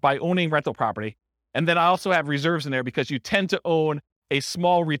on by owning rental property. And then I also have reserves in there because you tend to own a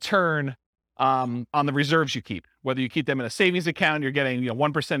small return on the reserves you keep. Whether you keep them in a savings account, you're getting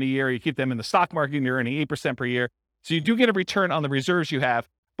 1% a year. You keep them in the stock market, and you're earning 8% per year. So you do get a return on the reserves you have,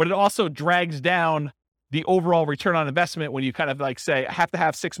 but it also drags down the overall return on investment when you kind of like say, I have to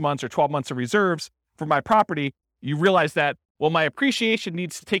have 6 months or 12 months of reserves for my property. You realize that, well, my appreciation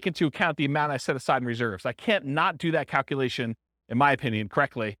needs to take into account the amount I set aside in reserves. I can't not do that calculation, in my opinion,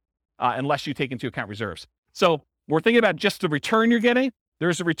 correctly, unless you take into account reserves. So we're thinking about just the return you're getting.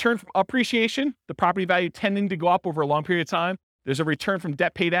 There's a return from appreciation, the property value tending to go up over a long period of time. There's a return from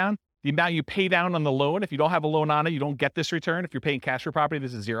debt pay down, the amount you pay down on the loan. If you don't have a loan on it, you don't get this return. If you're paying cash for property,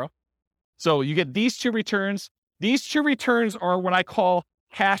 this is 0. So you get these 2 returns. These 2 returns are what I call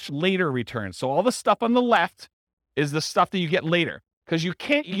cash later returns. So all the stuff on the left is the stuff that you get later, because you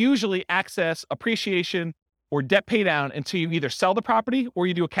can't usually access appreciation or debt pay down until you either sell the property or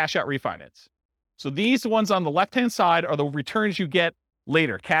you do a cash out refinance. So these ones on the left-hand side are the returns you get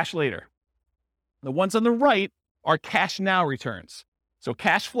later, cash later. The ones on the right are cash now returns. So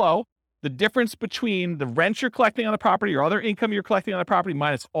cash flow, the difference between the rent you're collecting on the property or other income you're collecting on the property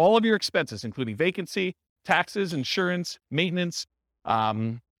minus all of your expenses, including vacancy, taxes, insurance, maintenance,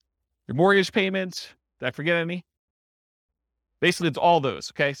 your mortgage payments. Did I forget any? Basically, it's all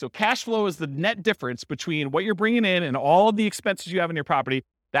those, okay? So cash flow is the net difference between what you're bringing in and all of the expenses you have in your property.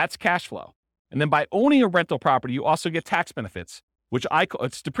 That's cash flow. And then by owning a rental property, you also get tax benefits, which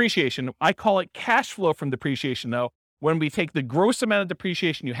it's depreciation. I call it cash flow from depreciation, though, when we take the gross amount of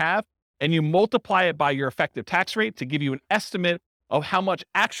depreciation you have and you multiply it by your effective tax rate to give you an estimate of how much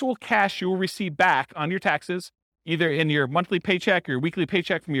actual cash you will receive back on your taxes, either in your monthly paycheck or your weekly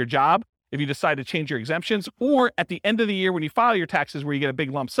paycheck from your job, if you decide to change your exemptions, or at the end of the year when you file your taxes where you get a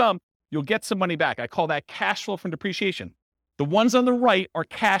big lump sum, you'll get some money back. I call that cash flow from depreciation. The ones on the right are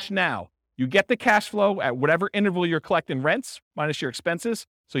cash now. You get the cash flow at whatever interval you're collecting rents minus your expenses.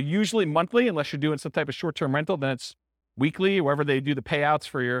 So usually monthly, unless you're doing some type of short-term rental, then it's weekly, wherever they do the payouts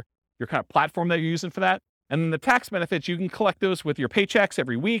for your kind of platform that you're using for that. And then the tax benefits, you can collect those with your paychecks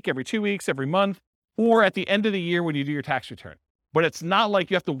every week, every 2 weeks, every month, or at the end of the year when you do your tax return. But it's not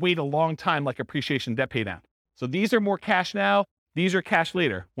like you have to wait a long time like appreciation debt pay down. So these are more cash now. These are cash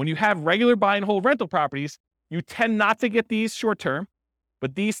later. When you have regular buy and hold rental properties, you tend not to get these short term,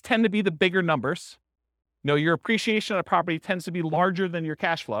 but these tend to be the bigger numbers. Your appreciation on a property tends to be larger than your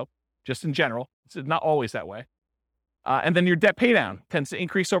cash flow, just in general. It's not always that way. And then your debt pay down tends to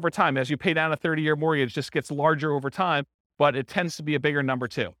increase over time. As you pay down a 30-year mortgage, it just gets larger over time, but it tends to be a bigger number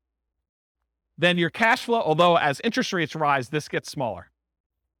too. Then your cash flow, although as interest rates rise, this gets smaller.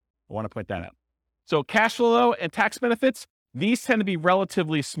 I want to point that out. So cash flow and tax benefits, these tend to be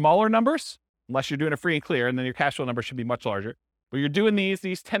relatively smaller numbers, unless you're doing a free and clear, and then your cash flow number should be much larger. But you're doing these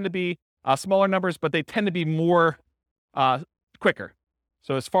tend to be smaller numbers, but they tend to be more quicker.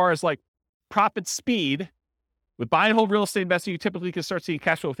 So as far as like profit speed, with buy and hold real estate investing, you typically can start seeing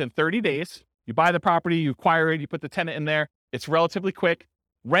cash flow within 30 days. You buy the property, you acquire it, you put the tenant in there. It's relatively quick.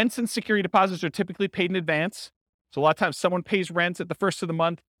 Rents and security deposits are typically paid in advance. So a lot of times someone pays rents at the first of the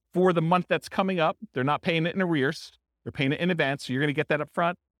month for the month that's coming up. They're not paying it in arrears. They're paying it in advance. So you're going to get that up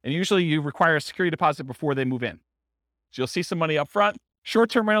front. And usually you require a security deposit before they move in. So you'll see some money up front.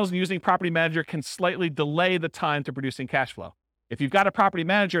 Short-term rentals and using property manager can slightly delay the time to producing cash flow. If you've got a property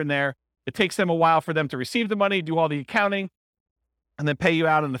manager in there, it takes them a while for them to receive the money, do all the accounting, and then pay you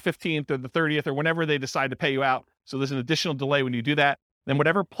out on the 15th or the 30th or whenever they decide to pay you out. So there's an additional delay when you do that. Then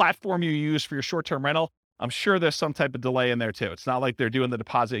whatever platform you use for your short-term rental, I'm sure there's some type of delay in there too. It's not like they're doing the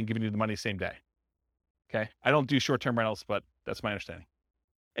deposit and giving you the money same day. Okay. I don't do short-term rentals, but that's my understanding.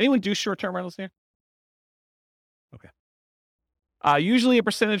 Anyone do short-term rentals here? Okay. Usually a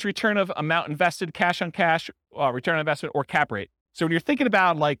percentage return of amount invested, cash on cash, return on investment, or cap rate. So when you're thinking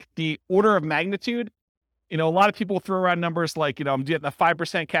about like the order of magnitude, a lot of people throw around numbers like, I'm getting a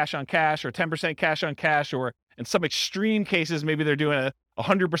 5% cash on cash or 10% cash on cash, or in some extreme cases, maybe they're doing a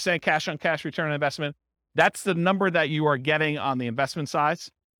 100% cash on cash return on investment. That's the number that you are getting on the investment size,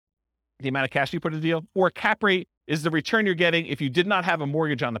 the amount of cash you put in the deal. Or cap rate is the return you're getting if you did not have a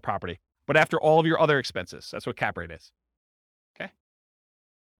mortgage on the property, but after all of your other expenses. That's what cap rate is. Okay.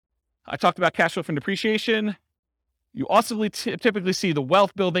 I talked about cash flow from depreciation. You also typically see the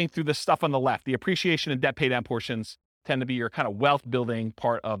wealth building through the stuff on the left. The appreciation and debt pay down portions tend to be your kind of wealth building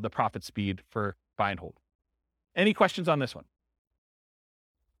part of the profit speed for buy and hold. Any questions on this one?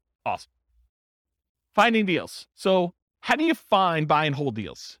 Awesome. Finding deals. So how do you find buy and hold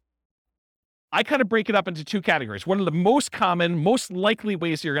deals? I kind of break it up into two categories. One of the most common, most likely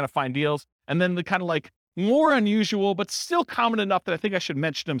ways you're going to find deals, and then the kind of like more unusual, but still common enough that I think I should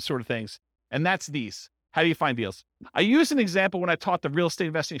mention them sort of things. And that's these. How do you find deals? I used an example when I taught the real estate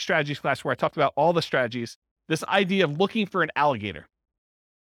investing strategies class where I talked about all the strategies, this idea of looking for an alligator.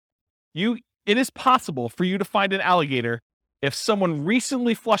 It is possible for you to find an alligator if someone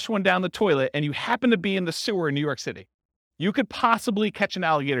recently flushed one down the toilet and you happen to be in the sewer in New York City. You could possibly catch an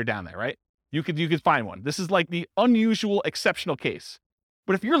alligator down there, right? You could find one. This is like the unusual, exceptional case.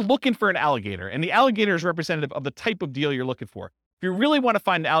 But if you're looking for an alligator, and the alligator is representative of the type of deal you're looking for, if you really want to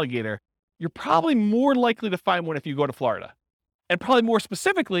find an alligator, you're probably more likely to find one if you go to Florida. And probably more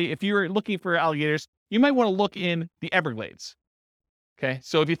specifically, if you're looking for alligators, you might want to look in the Everglades. Okay,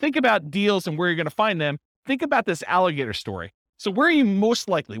 so if you think about deals and where you're going to find them, think about this alligator story. So where are you most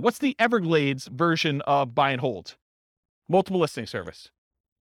likely? What's the Everglades version of buy and hold? Multiple listing service.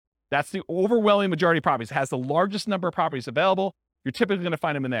 That's the overwhelming majority of properties. It has the largest number of properties available. You're typically going to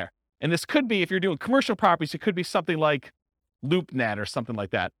find them in there. And this could be, if you're doing commercial properties, it could be something like LoopNet or something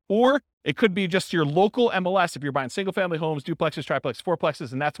like that. Or it could be just your local MLS if you're buying single family homes, duplexes, triplexes,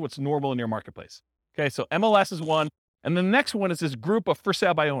 fourplexes, and that's what's normal in your marketplace. Okay, so MLS is one. And the next one is this group of for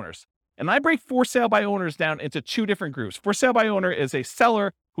sale by owners. And I break for sale by owners down into two different groups. For sale by owner is a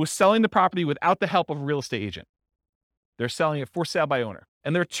seller who's selling the property without the help of a real estate agent. They're selling it for sale by owner.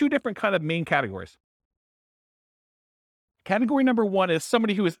 And there are two different kind of main categories. Category number one is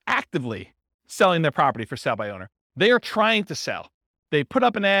somebody who is actively selling their property for sale by owner. They are trying to sell. They put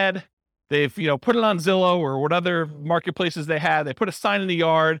up an ad. They've, put it on Zillow or what other marketplaces they have. They put a sign in the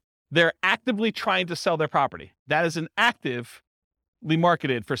yard. They're actively trying to sell their property. That is an actively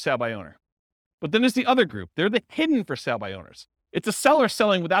marketed for sale by owner. But then there's the other group. They're the hidden for sale by owners. It's a seller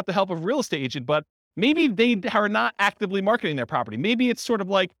selling without the help of a real estate agent, but maybe they are not actively marketing their property. Maybe it's sort of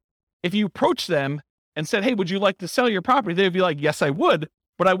like if you approach them and said, hey, would you like to sell your property? They'd be like, yes, I would,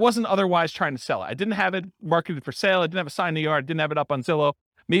 but I wasn't otherwise trying to sell it. I didn't have it marketed for sale. I didn't have a sign in the yard. Didn't have it up on Zillow.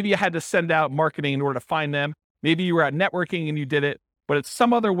 Maybe you had to send out marketing in order to find them. Maybe you were out networking and you did it, but it's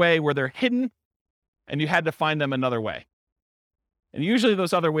some other way where they're hidden and you had to find them another way. And usually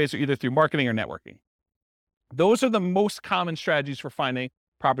those other ways are either through marketing or networking. Those are the most common strategies for finding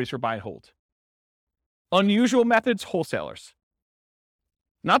properties for buy and hold. Unusual methods, wholesalers.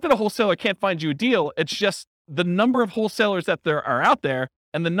 Not that a wholesaler can't find you a deal. It's just the number of wholesalers that there are out there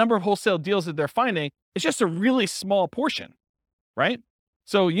and the number of wholesale deals that they're finding is just a really small portion, right?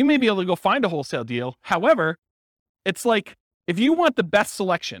 So you may be able to go find a wholesale deal. However, it's like, if you want the best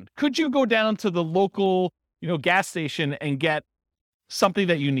selection, could you go down to the local, gas station and get something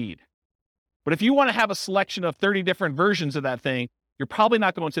that you need? But if you want to have a selection of 30 different versions of that thing, you're probably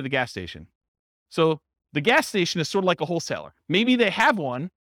not going to the gas station. So the gas station is sort of like a wholesaler. Maybe they have one,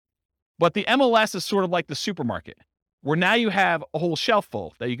 but the MLS is sort of like the supermarket, where now you have a whole shelf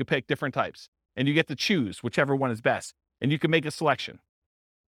full that you can pick different types, and you get to choose whichever one is best, and you can make a selection.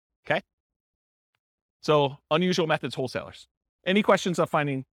 Okay? So unusual methods, wholesalers. Any questions on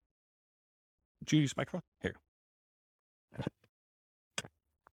finding? Did you use microphone? Here.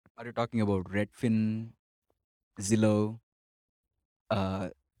 Are you talking about Redfin, Zillow?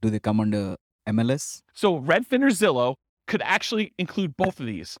 Do they come under MLS? So Redfin or Zillow could actually include both of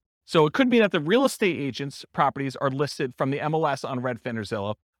these. So it could be that the real estate agents' properties are listed from the MLS on Redfin or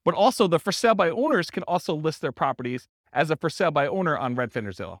Zillow, but also the for sale by owners can also list their properties as a for sale by owner on Redfin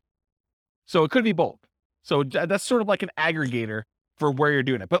or Zillow. So it could be both. So that's sort of like an aggregator for where you're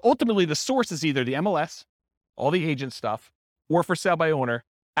doing it. But ultimately, the source is either the MLS, all the agent stuff, or for sale by owner,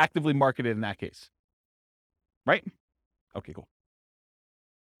 actively marketed in that case. Right? Okay, cool.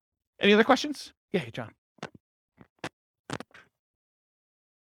 Any other questions? Yeah, John.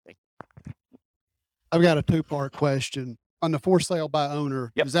 I've got a two-part question. On the for sale by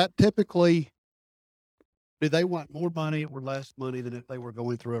owner, Yep. Is that typically, do they want more money or less money than if they were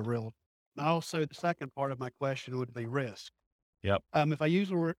going through a realtor? And also, the second part of my question would be risk. Yep. If I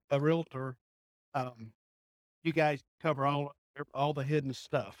use a realtor, you guys cover all the hidden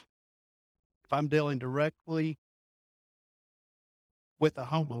stuff. If I'm dealing directly with a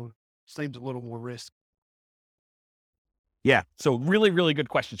homeowner, seems a little more risky. Yeah. So really, really good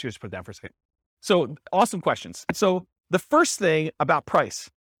questions. Just put it down for a second. So awesome questions. So the first thing about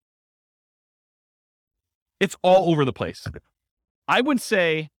price, it's all over the place. I would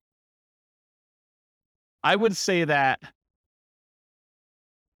say that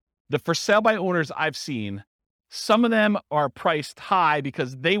the for sale by owners I've seen, some of them are priced high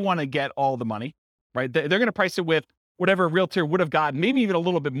because they want to get all the money, right? They're going to price it with whatever a realtor would have gotten, maybe even a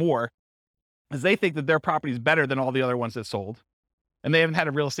little bit more, because they think that their property is better than all the other ones that sold. And they haven't had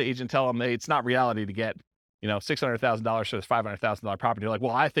a real estate agent tell them it's not reality to get, $600,000 for this $500,000 property. They're like,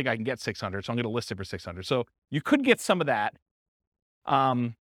 well, I think I can get 600, so I'm going to list it for 600. So you could get some of that.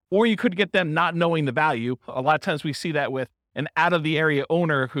 Or you could get them not knowing the value. A lot of times we see that with an out of the area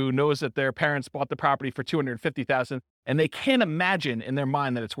owner who knows that their parents bought the property for $250,000 and they can't imagine in their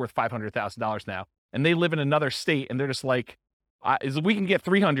mind that it's worth $500,000 now. And they live in another state and they're just like, if we can get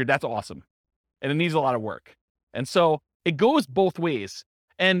 300, that's awesome. And it needs a lot of work. And so it goes both ways.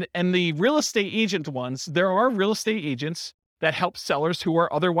 And the real estate agent ones, there are real estate agents that help sellers who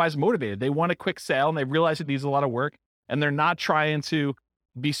are otherwise motivated. They want a quick sale and they realize it needs a lot of work and they're not trying to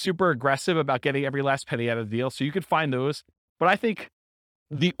be super aggressive about getting every last penny out of the deal. So you could find those. But I think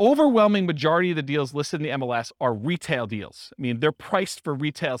the overwhelming majority of the deals listed in the MLS are retail deals. I mean, they're priced for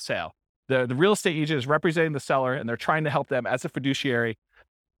retail sale. The real estate agent is representing the seller and they're trying to help them as a fiduciary,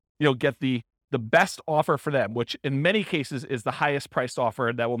 get the best offer for them, which in many cases is the highest priced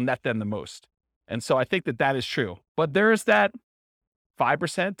offer that will net them the most. And so I think that is true. But there is that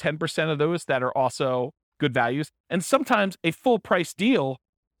 5%, 10% of those that are also good values. And sometimes a full price deal,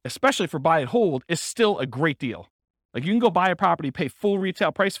 especially for buy and hold, is still a great deal. Like you can go buy a property, pay full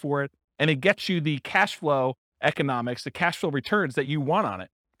retail price for it, and it gets you the cash flow economics, the cash flow returns that you want on it.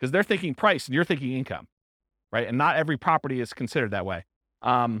 Because they're thinking price and you're thinking income, right? And not every property is considered that way.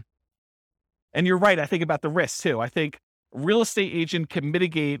 And you're right, I think about the risk too. I think real estate agent can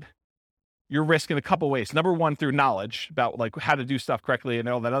mitigate your risk in a couple ways. Number one, through knowledge about like how to do stuff correctly and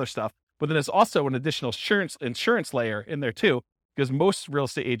all that other stuff. But then there's also an additional insurance layer in there too, because most real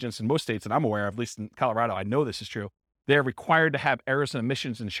estate agents in most states that I'm aware of, at least in Colorado, I know this is true, they're required to have errors and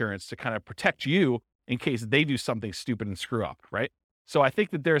omissions insurance to kind of protect you in case they do something stupid and screw up, right? So I think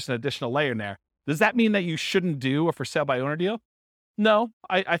that there's an additional layer in there. Does that mean that you shouldn't do a for sale by owner deal? No,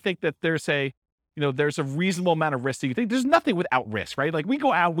 I think that there's a reasonable amount of risk that you think. There's nothing without risk, right? Like we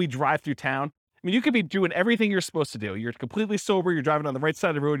go out, we drive through town, I mean, you could be doing everything you're supposed to do. You're completely sober. You're driving on the right side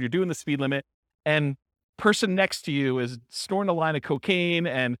of the road. You're doing the speed limit, and person next to you is snorting a line of cocaine,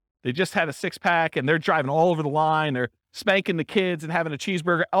 and they just had a 6-pack, and they're driving all over the line. They're spanking the kids and having a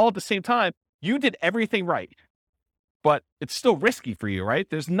cheeseburger all at the same time. You did everything right, but it's still risky for you, right?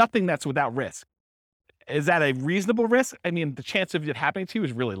 There's nothing that's without risk. Is that a reasonable risk? I mean, the chance of it happening to you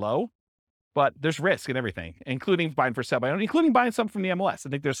is really low, but there's risk in everything, including buying for sale by owner, including buying some from the MLS. I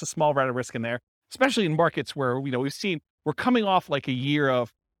think there's a small amount of risk in there, especially in markets where, we're coming off like a year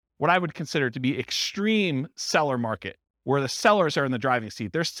of what I would consider to be extreme seller market, where the sellers are in the driving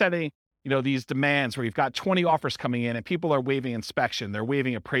seat. They're setting, these demands where you've got 20 offers coming in and people are waiving inspection, they're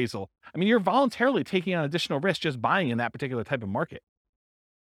waiving appraisal. I mean, you're voluntarily taking on additional risk just buying in that particular type of market.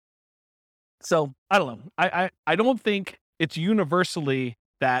 So I don't know. I don't think it's universally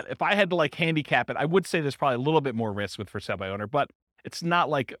that if I had to handicap it, I would say there's probably a little bit more risk with for sale by owner, but it's not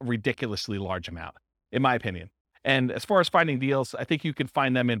like a ridiculously large amount, in my opinion. And as far as finding deals, I think you can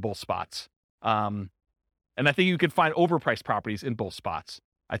find them in both spots. And I think you can find overpriced properties in both spots.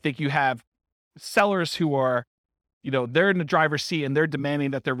 I think you have sellers who are, they're in the driver's seat and they're demanding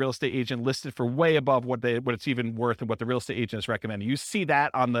that their real estate agent listed for way above what it's even worth and what the real estate agent is recommending. You see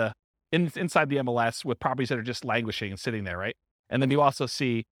that on inside the MLS with properties that are just languishing and sitting there, right? And then you also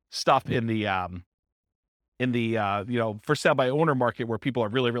see stuff in the for sale by owner market where people are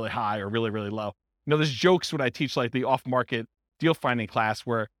really, really high or really, really low. There's jokes when I teach the off-market deal finding class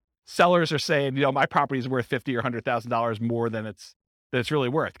where sellers are saying, my property is worth $50,000 or $100,000 more than it's really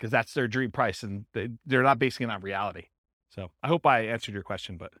worth, because that's their dream price and they're not basing it on reality. So I hope I answered your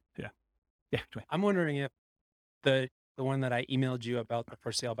question, but yeah. Dwayne. I'm wondering if the one that I emailed you about the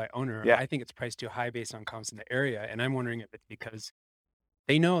for sale by owner, Yeah. I think it's priced too high based on comps in the area. And I'm wondering if it's because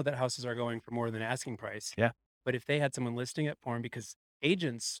they know that houses are going for more than asking price. Yeah. But if they had someone listing it for them, because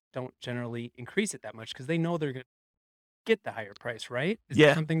agents don't generally increase it that much because they know they're going to get the higher price, right? Is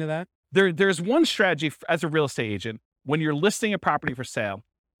there something to that? There's one strategy as a real estate agent when you're listing a property for sale.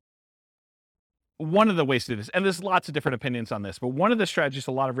 One of the ways to do this, and there's lots of different opinions on this, but one of the strategies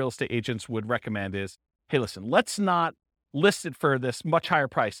a lot of real estate agents would recommend is, hey, listen, let's not list it for this much higher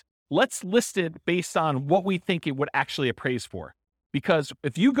price. Let's list it based on what we think it would actually appraise for. Because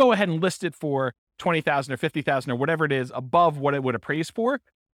if you go ahead and list it for $20,000 or $50,000 or whatever it is above what it would appraise for,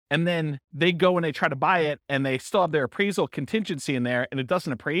 and then they go and they try to buy it and they still have their appraisal contingency in there and it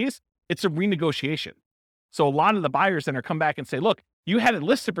doesn't appraise, it's a renegotiation. So a lot of the buyers then are come back and say, look, you had it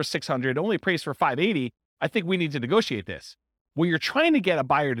listed for $600, only appraised for $580. I think we need to negotiate this. What you're trying to get a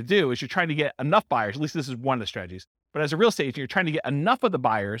buyer to do is you're trying to get enough buyers, at least this is one of the strategies, but as a real estate agent, you're trying to get enough of the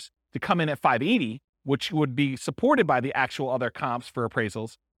buyers to come in at $580, which would be supported by the actual other comps for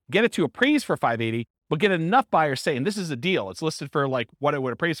appraisals, get it to appraise for $580, but get enough buyers saying this is a deal. It's listed for what it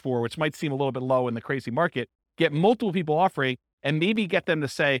would appraise for, which might seem a little bit low in the crazy market. Get multiple people offering and maybe get them to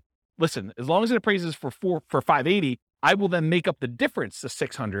say, listen, as long as it appraises for $580, I will then make up the difference to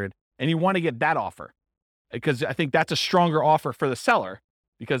 $600. And you want to get that offer because I think that's a stronger offer for the seller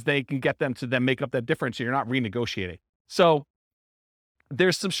because they can get them to then make up that difference. So you're not renegotiating. So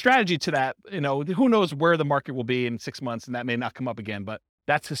there's some strategy to that. Who knows where the market will be in 6 months, and that may not come up again, but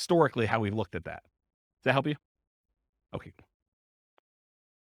that's historically how we've looked at that. Does that help you? Okay.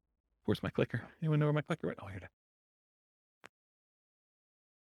 Where's my clicker? Anyone know where my clicker went? Oh, here it is.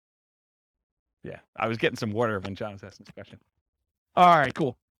 Yeah, I was getting some water when John was asking this question. All right,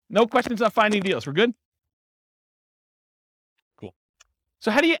 cool. No questions on finding deals. We're good? Cool.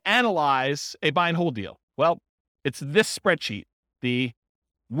 So how do you analyze a buy and hold deal? Well, it's this spreadsheet, the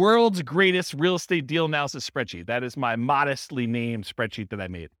world's greatest real estate deal analysis spreadsheet. That is my modestly named spreadsheet that I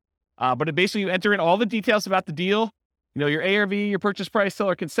made. But it basically, you enter in all the details about the deal, your ARV, your purchase price,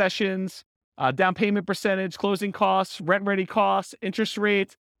 seller concessions, down payment percentage, closing costs, rent ready costs, interest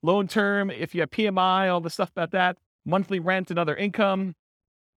rate, loan term, if you have PMI, all the stuff about that, monthly rent and other income,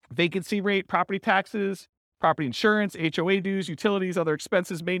 vacancy rate, property taxes, property insurance, HOA dues, utilities, other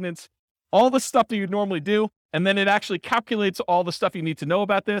expenses, maintenance, all the stuff that you'd normally do. And then it actually calculates all the stuff you need to know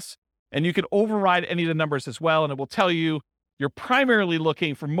about this. And you can override any of the numbers as well. And it will tell you you're primarily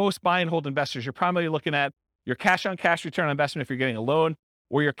looking for most buy and hold investors. You're primarily looking at your cash on cash return on investment if you're getting a loan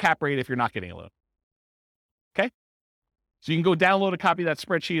or your cap rate if you're not getting a loan. Okay. So you can go download a copy of that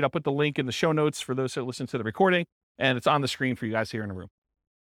spreadsheet. I'll put the link in the show notes for those that listen to the recording, and it's on the screen for you guys here in the room.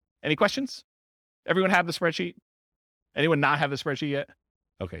 Any questions? Everyone have the spreadsheet? Anyone not have the spreadsheet yet?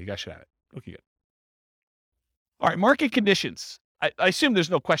 Okay, you guys should have it. Okay, good. All right, market conditions. I assume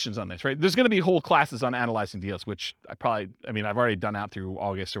there's no questions on this, right? There's going to be whole classes on analyzing deals, which I've already done out through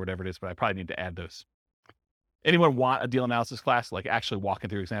August or whatever it is, but I probably need to add those. Anyone want a deal analysis class, like actually walking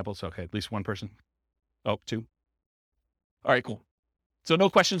through examples? Okay, at least one person. Oh, two. All right, cool. So no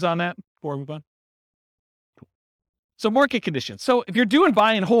questions on that before we move on? Cool. So market conditions. So if you're doing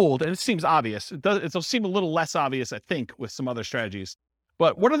buy and hold, and it seems obvious, it'll seem a little less obvious, I think, with some other strategies.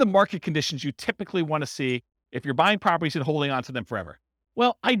 But what are the market conditions you typically want to see if you're buying properties and holding on to them forever?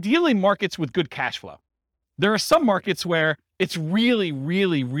 Well, ideally markets with good cash flow. There are some markets where it's really,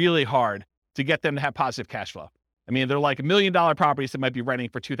 really, really hard to get them to have positive cash flow. I mean, they're like $1 million properties that might be renting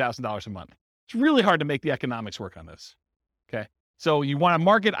for $2,000 a month. It's really hard to make the economics work on this. Okay. So you want a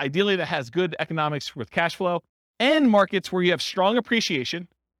market ideally that has good economics with cash flow, and markets where you have strong appreciation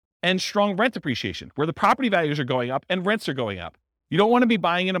and strong rent appreciation, where the property values are going up and rents are going up. You don't want to be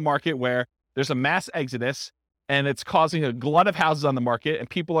buying in a market where there's a mass exodus and it's causing a glut of houses on the market and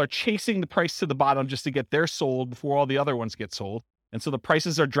people are chasing the price to the bottom just to get theirs sold before all the other ones get sold. And so the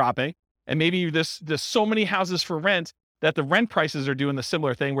prices are dropping. And maybe there's so many houses for rent that the rent prices are doing the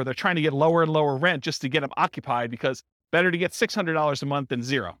similar thing where they're trying to get lower and lower rent just to get them occupied, because better to get $600 a month than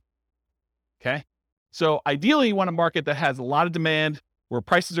zero. Okay. So ideally you want a market that has a lot of demand, where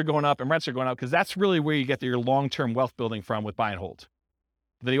prices are going up and rents are going up, because that's really where you get your long-term wealth building from with buy and hold.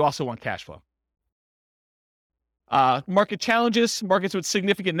 But then you also want cash flow. Market challenges, markets with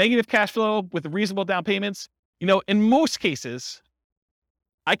significant negative cash flow with reasonable down payments. In most cases,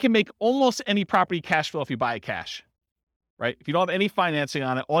 I can make almost any property cash flow if you buy it cash, right? If you don't have any financing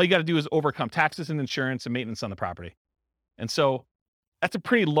on it, all you got to do is overcome taxes and insurance and maintenance on the property. And so that's a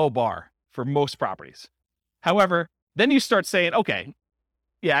pretty low bar for most properties. However, then you start saying, okay,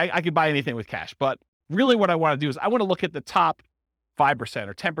 yeah, I could buy anything with cash, but really what I want to do is I want to look at the top 5%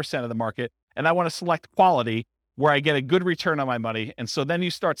 or 10% of the market, and I want to select quality where I get a good return on my money. And so then you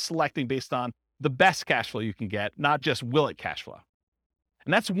start selecting based on the best cash flow you can get, not just will it cash flow.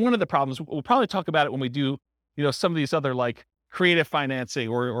 And that's one of the problems. We'll probably talk about it when we do, some of these other like creative financing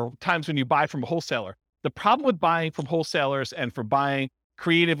or times when you buy from a wholesaler. The problem with buying from wholesalers and for buying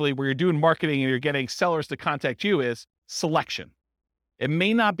creatively where you're doing marketing and you're getting sellers to contact you is selection. It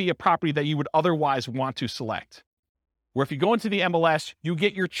may not be a property that you would otherwise want to select. Where if you go into the MLS, you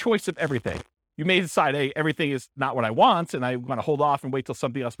get your choice of everything. You may decide, hey, everything is not what I want, and I want to hold off and wait till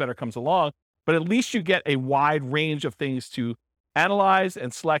something else better comes along. But at least you get a wide range of things to analyze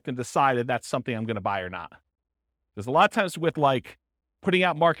and select and decide if that's something I'm going to buy or not. There's a lot of times with like putting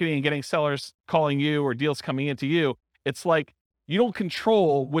out marketing and getting sellers calling you or deals coming into you, it's like you don't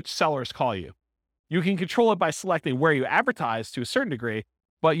control which sellers call you. You can control it by selecting where you advertise to a certain degree,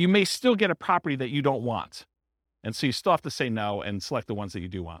 but you may still get a property that you don't want. And so you still have to say no and select the ones that you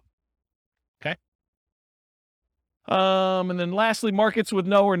do want. Okay. And then lastly, markets with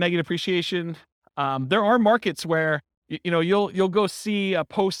no or negative appreciation. There are markets where, you'll go see a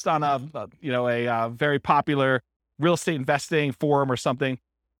post on a very popular real estate investing forum or something.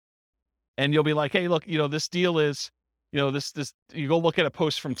 And you'll be like, hey, look, this deal is, this, you go look at a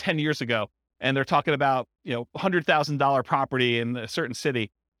post from 10 years ago and they're talking about, $100,000 property in a certain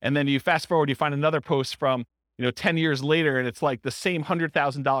city. And then you fast forward, you find another post from, 10 years later, and it's like the same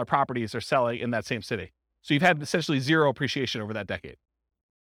 $100,000 properties are selling in that same city. So you've had essentially zero appreciation over that decade.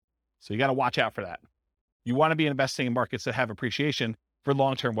 So you got to watch out for that. You want to be investing in markets that have appreciation for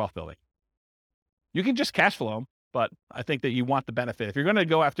long-term wealth building. You can just cash flow them, but I think that you want the benefit. If you're going to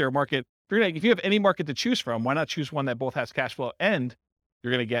go after a market, if you have any market to choose from, why not choose one that both has cash flow and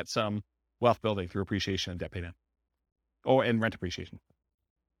you're going to get some wealth building through appreciation and debt pay down, and rent appreciation.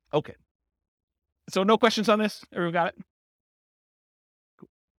 Okay. So no questions on this? Everyone got it? Cool.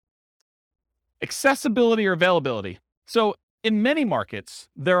 Accessibility or availability. So in many markets,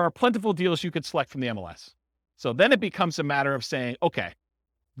 there are plentiful deals you could select from the MLS. So then it becomes a matter of saying, okay,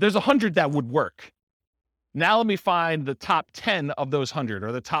 there's 100 that would work. Now let me find the top 10 of those 100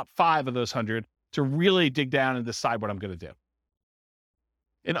 or the top 5 of those 100 to really dig down and decide what I'm going to do.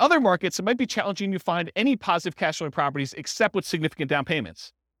 In other markets, it might be challenging to find any positive cash flowing properties except with significant down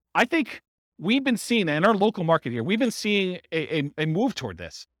payments. I think we've been seeing, in our local market here, we've been seeing a move toward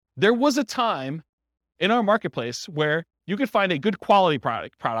this. There was a time in our marketplace where you could find a good quality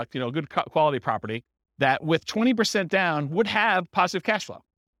product, good quality property that with 20% down would have positive cash flow.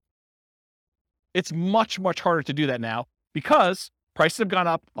 It's much, much harder to do that now because prices have gone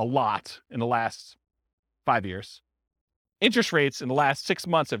up a lot in the last 5 years. Interest rates in the last 6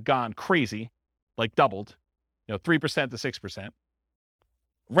 months have gone crazy, like doubled, 3% to 6%.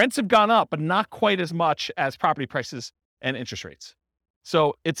 Rents have gone up, but not quite as much as property prices and interest rates.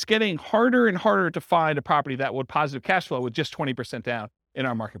 So it's getting harder and harder to find a property that would positive cash flow with just 20% down in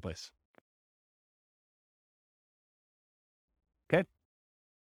our marketplace. Okay.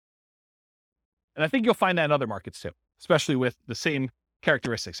 And I think you'll find that in other markets too, especially with the same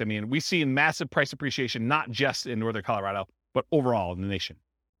characteristics. I mean, we see massive price appreciation, not just in Northern Colorado, but overall in the nation.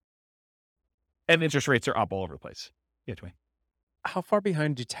 And interest rates are up all over the place. Yeah, Dwayne. How far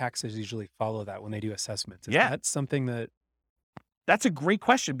behind do taxes usually follow that when they do assessments? Is that something that... That's a great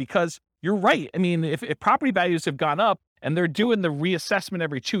question, because you're right. I mean, if property values have gone up and they're doing the reassessment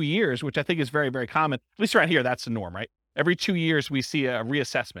every 2 years, which I think is very, very common, at least around here, that's the norm, right? Every 2 years, we see a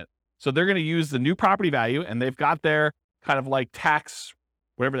reassessment. So they're going to use the new property value, and they've got their kind of like tax,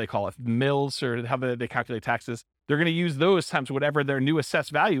 whatever they call it, mills, or how they calculate taxes. They're going to use those times whatever their new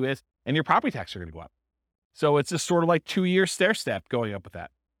assessed value is, and your property taxes are going to go up. So it's just sort of like 2-year stair step going up with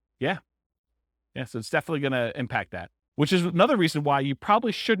that. Yeah. So it's definitely going to impact that, which is another reason why you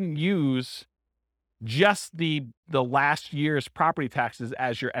probably shouldn't use just the last year's property taxes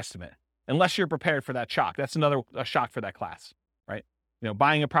as your estimate, unless you're prepared for that shock. That's another shock for that class, right?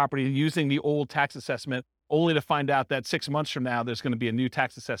 Buying a property using the old tax assessment only to find out that 6 months from now, there's going to be a new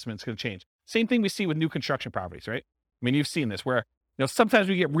tax assessment. It's going to change. Same thing we see with new construction properties, right? I mean, you've seen this where, sometimes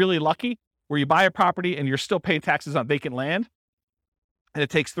we get really lucky where you buy a property and you're still paying taxes on vacant land. And it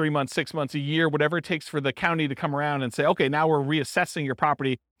takes 3 months, 6 months, a year, whatever it takes for the county to come around and say, okay, now we're reassessing your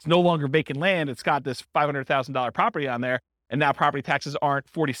property. It's no longer vacant land. It's got this $500,000 property on there. And now property taxes aren't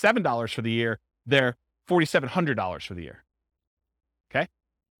 $47 for the year. They're $4,700 for the year. Okay.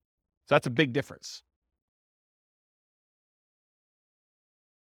 So that's a big difference.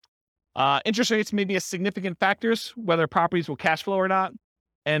 Interest rates may be a significant factors, whether properties will cash flow or not.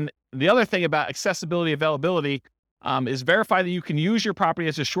 And the other thing about accessibility, availability, is verify that you can use your property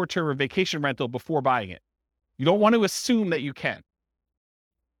as a short-term or vacation rental before buying it. You don't want to assume that you can.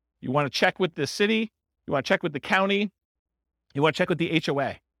 You want to check with the city. You want to check with the county. You want to check with the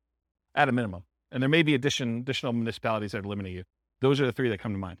HOA at a minimum. And there may be additional municipalities that are limiting you. Those are the 3 that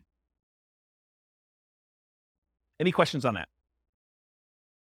come to mind. Any questions on that?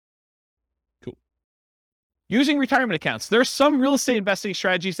 Cool. Using retirement accounts. There's some real estate investing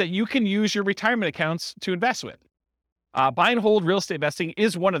strategies that you can use your retirement accounts to invest with. Buy and hold real estate investing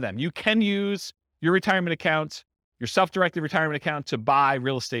is one of them. You can use your retirement account, your self-directed retirement account, to buy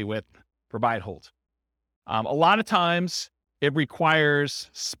real estate with for buy and hold. A lot of times it requires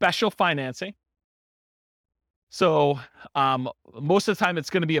special financing. So most of the time it's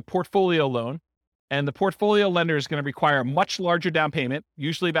going to be a portfolio loan, and the portfolio lender is going to require a much larger down payment,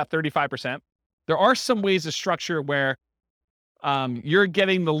 usually about 35%. There are some ways to structure where you're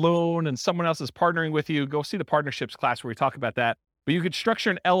getting the loan and someone else is partnering with you. Go see the partnerships class where we talk about that. But you could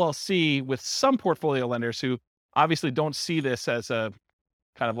structure an LLC with some portfolio lenders who obviously don't see this as a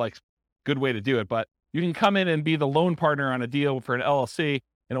kind of like good way to do it. But you can come in and be the loan partner on a deal for an LLC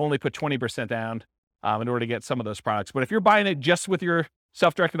and only put 20% down in order to get some of those products. But if you're buying it just with your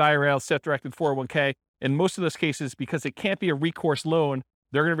self-directed IRA, self-directed 401k, in most of those cases, because it can't be a recourse loan,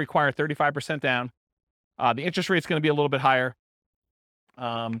 they're going to require 35% down. The interest rate is going to be a little bit higher.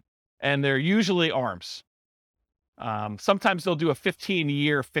 And they're usually ARMs. Sometimes they'll do a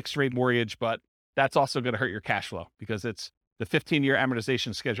 15-year fixed rate mortgage, but that's also going to hurt your cash flow because it's the 15-year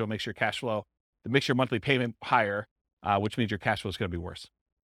amortization schedule makes your cash flow, it makes your monthly payment higher, which means your cash flow is going to be worse.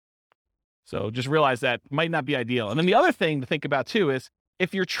 So just realize that might not be ideal. And then the other thing to think about too is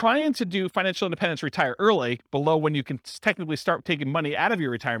if you're trying to do financial independence, retire early, below when you can technically start taking money out of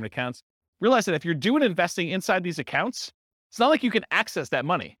your retirement accounts, realize that if you're doing investing inside these accounts, it's not like you can access that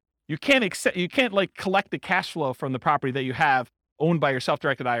money. You can't like collect the cash flow from the property that you have owned by your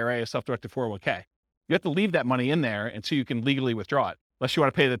self-directed IRA or self-directed 401k. You have to leave that money in there until you can legally withdraw it, unless you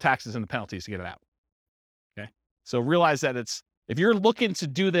want to pay the taxes and the penalties to get it out. Okay. So realize that if you're looking to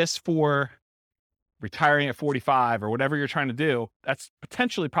do this for retiring at 45 or whatever you're trying to do, that's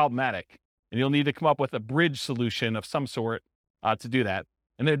potentially problematic. And you'll need to come up with a bridge solution of some sort to do that.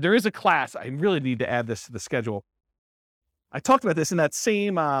 And there is a class, I really need to add this to the schedule. I talked about this in that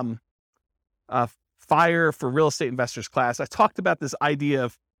same Fire for Real Estate Investors class. I talked about this idea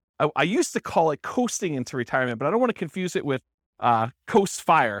of, I used to call it coasting into retirement, but I don't want to confuse it with Coast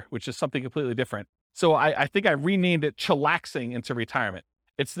Fire, which is something completely different. So I think I renamed it chillaxing into retirement.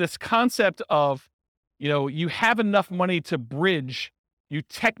 It's this concept of, you have enough money to bridge, you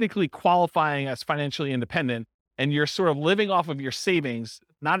technically qualifying as financially independent, and you're sort of living off of your savings,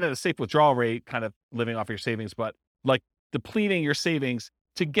 not at a safe withdrawal rate, kind of living off your savings, but like depleting your savings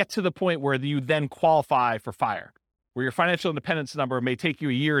to get to the point where you then qualify for FIRE, where your financial independence number may take you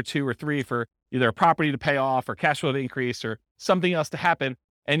a year or 2 or 3 for either a property to pay off or cash flow to increase or something else to happen.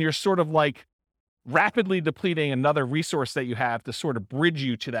 And you're sort of like rapidly depleting another resource that you have to sort of bridge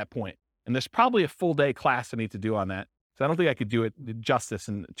you to that point. And there's probably a full day class I need to do on that. So I don't think I could do it justice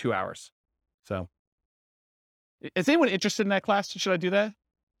in 2 hours. So is anyone interested in that class? Should I do that?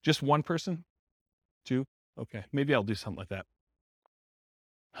 Just one person? Two? Okay. Maybe I'll do something like that.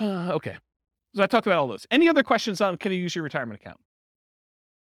 Okay. So I talked about all those. Any other questions on can you use your retirement account?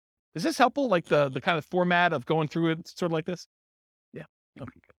 Is this helpful? Like the kind of format of going through it sort of like this? Yeah.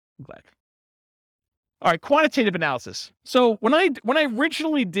 Okay, good. I'm glad. All right, quantitative analysis. So when I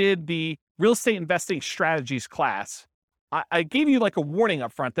originally did the real estate investing strategies class, I gave you like a warning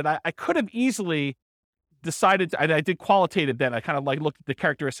up front that I could have easily decided, I did qualitative then. I kind of like looked at the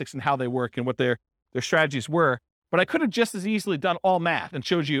characteristics and how they work and what their strategies were. But I could have just as easily done all math and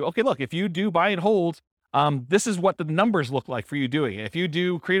showed you, okay, look, if you do buy and hold, this is what the numbers look like for you doing it. If you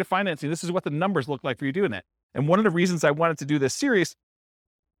do creative financing, this is what the numbers look like for you doing it. And one of the reasons I wanted to do this series,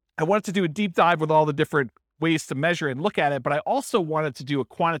 I wanted to do a deep dive with all the different ways to measure and look at it, but I also wanted to do a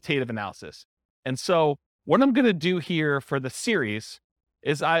quantitative analysis. And so what I'm going to do here for the series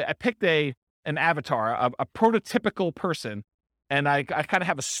is I picked an avatar, a prototypical person, and I kind of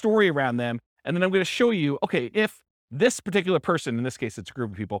have a story around them. And then I'm going to show you, okay, if this particular person, in this case, it's a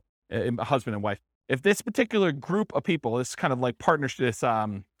group of people, a husband and wife, if this particular group of people, this kind of like partnership, this,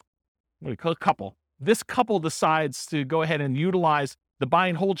 what do you call it, couple, this couple decides to go ahead and utilize the buy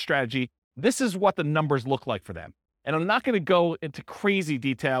and hold strategy, this is what the numbers look like for them. And I'm not going to go into crazy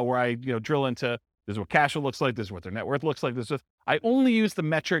detail where I, drill into, this is what cash flow looks like, this is what their net worth looks like, I only use the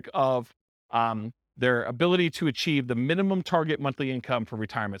metric of, their ability to achieve the minimum target monthly income for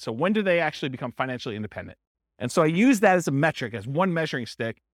retirement. So when do they actually become financially independent? And so I use that as a metric, as one measuring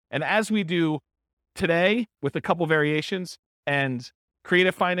stick. And as we do today with a couple variations and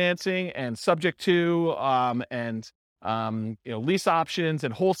creative financing and subject to, lease options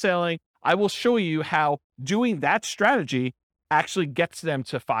and wholesaling, I will show you how doing that strategy actually gets them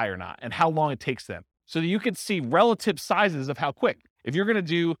to FI or not and how long it takes them. So that you can see relative sizes of how quick. If you're going to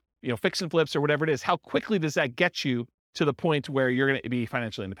do fix and flips or whatever it is, how quickly does that get you to the point where you're going to be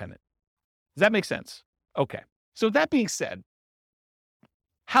financially independent? Does that make sense? Okay. So that being said,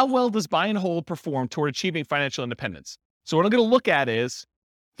 how well does buy and hold perform toward achieving financial independence? So what I'm going to look at is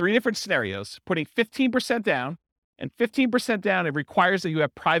 3 different scenarios, putting 15% down, and 15% down, it requires that you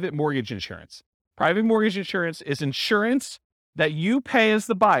have private mortgage insurance. Private mortgage insurance is insurance that you pay as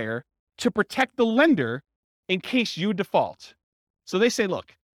the buyer to protect the lender in case you default. So they say,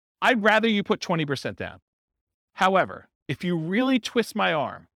 look, I'd rather you put 20% down. However, if you really twist my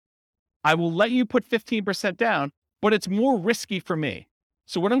arm, I will let you put 15% down, but it's more risky for me.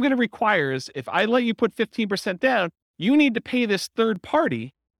 So what I'm going to require is if I let you put 15% down, you need to pay this third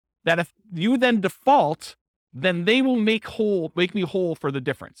party that if you then default, then they will make me whole for the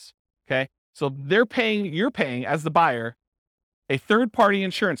difference. Okay. So you're paying as the buyer, a third party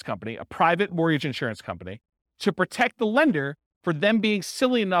insurance company, a private mortgage insurance company to protect the lender for them being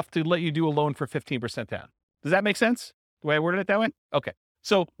silly enough to let you do a loan for 15% down. Does that make sense? The way I worded it that way? Okay.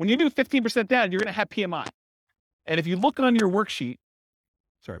 So when you do 15% down, you're going to have PMI. And if you look on your worksheet,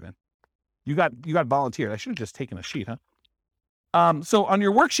 sorry, man, you got volunteered. I should have just taken a sheet, huh? So on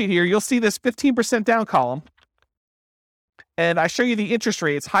your worksheet here, you'll see this 15% down column. And I show you the interest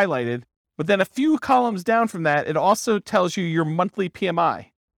rates highlighted, but then a few columns down from that, it also tells you your monthly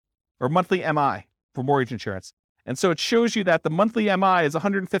PMI or monthly MI for mortgage insurance. And so it shows you that the monthly MI is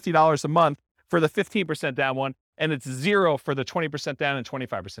 $150 a month for the 15% down one, and it's 0 for the 20% down and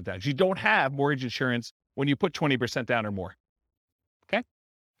 25% down. You don't have mortgage insurance when you put 20% down or more. Okay?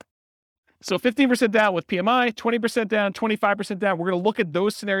 So 15% down with PMI, 20% down, 25% down. We're going to look at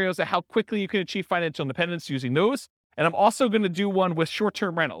those scenarios of how quickly you can achieve financial independence using those. And I'm also going to do one with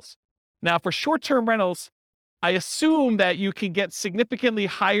short-term rentals. Now, for short-term rentals, I assume that you can get significantly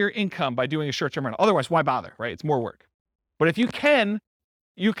higher income by doing a short-term rental. Otherwise, why bother, right? It's more work. But if you can,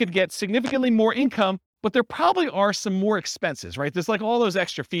 you could get significantly more income, but there probably are some more expenses, right? There's like all those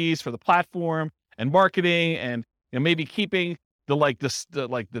extra fees for the platform and marketing and maybe keeping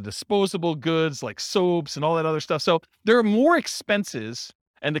the disposable goods like soaps and all that other stuff. So there are more expenses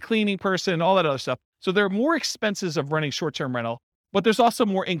and the cleaning person, all that other stuff. So there are more expenses of running short-term rental, but there's also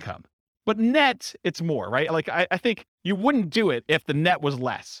more income. But net, it's more, right? Like I think you wouldn't do it if the net was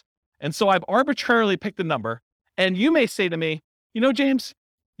less. And so I've arbitrarily picked a number. And you may say to me, James,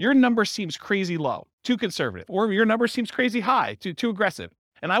 your number seems crazy low, too conservative, or your number seems crazy high, too aggressive.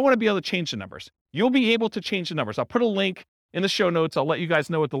 And I want to be able to change the numbers. You'll be able to change the numbers. I'll put a link in the show notes. I'll let you guys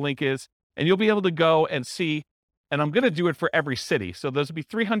know what the link is, and you'll be able to go and see. And I'm going to do it for every city. So there'll be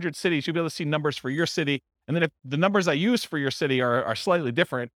 300 cities. You'll be able to see numbers for your city. And then if the numbers I use for your city are slightly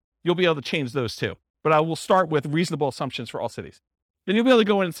different, you'll be able to change those too. But I will start with reasonable assumptions for all cities. Then you'll be able to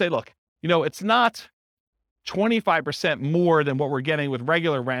go in and say, look, it's not 25% more than what we're getting with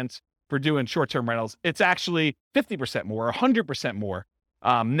regular rent, for doing short-term rentals, it's actually 50% more or 100% more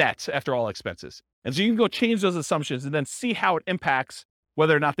net after all expenses. And so you can go change those assumptions and then see how it impacts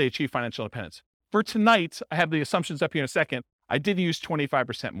whether or not they achieve financial independence. For tonight, I have the assumptions up here in a second. I did use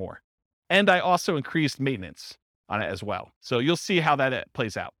 25% more. And I also increased maintenance on it as well. So you'll see how that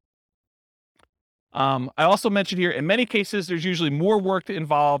plays out. I also mentioned here, in many cases, there's usually more work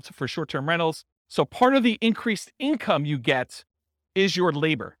involved for short-term rentals. So part of the increased income you get is your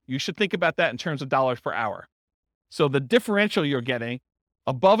labor. You should think about that in terms of dollars per hour. So the differential you're getting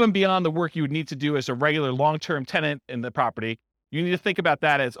above and beyond the work you would need to do as a regular long-term tenant in the property, you need to think about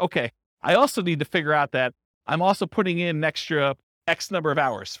that as, okay, I also need to figure out that I'm also putting in an extra X number of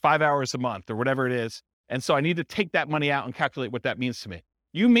hours, 5 hours a month or whatever it is. And so I need to take that money out and calculate what that means to me.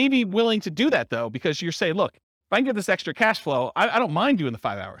 You may be willing to do that though, because you're saying, look, if I can get this extra cash flow, I don't mind doing the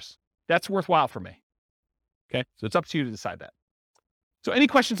 5 hours. That's worthwhile for me. Okay. So it's up to you to decide that. So any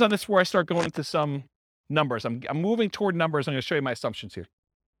questions on this before I start going into some numbers? I'm moving toward numbers. I'm going to show you my assumptions here.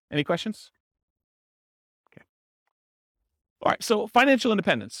 Any questions? Okay. All right. So financial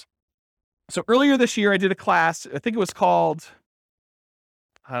independence. So earlier this year, I did a class, I think it was called,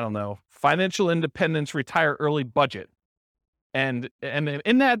 Financial Independence Retire Early Budget. And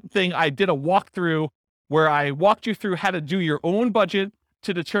in that thing, I did a walkthrough where I walked you through how to do your own budget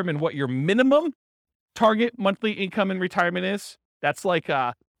to determine what your minimum target monthly income in retirement is. That's like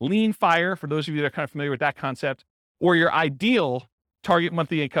lean fire, for those of you that are kind of familiar with that concept, or your ideal target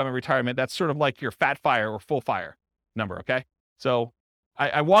monthly income in retirement. That's sort of like your fat fire or full fire number, okay? So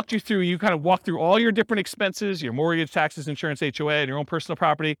I walked you through, you kind of walked through all your different expenses, your mortgage, taxes, insurance, HOA, and your own personal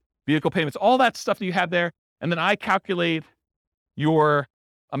property, vehicle payments, all that stuff that you have there. And then I calculate your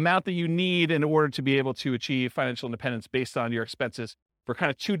amount that you need in order to be able to achieve financial independence based on your expenses for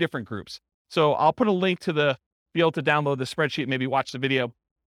kind of two different groups. So I'll put a link to be able to download the spreadsheet, maybe watch the video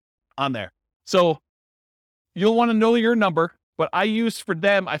on there. So you'll want to know your number, but I used for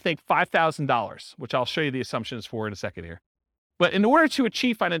them, I think $5,000, which I'll show you the assumptions for in a second here. But in order to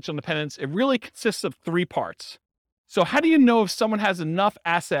achieve financial independence, it really consists of three parts. So how do you know if someone has enough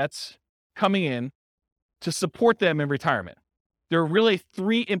assets coming in to support them in retirement? There are really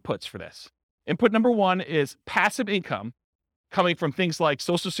three inputs for this. Input number one is passive income coming from things like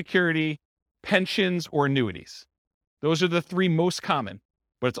Social Security, pensions, or annuities. Those are the three most common,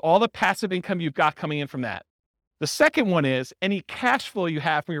 but it's all the passive income you've got coming in from that. The second one is any cash flow you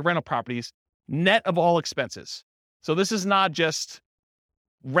have from your rental properties, net of all expenses. So this is not just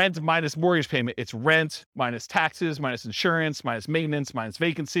rent minus mortgage payment. It's rent minus taxes, minus insurance, minus maintenance, minus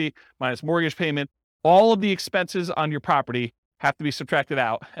vacancy, minus mortgage payment. All of the expenses on your property have to be subtracted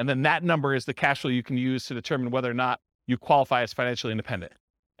out. And then that number is the cash flow you can use to determine whether or not you qualify as financially independent.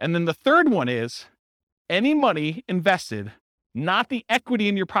 And then the third one is any money invested, not the equity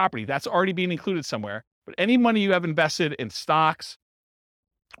in your property, that's already being included somewhere, but any money you have invested in stocks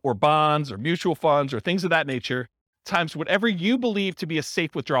or bonds or mutual funds or things of that nature, times whatever you believe to be a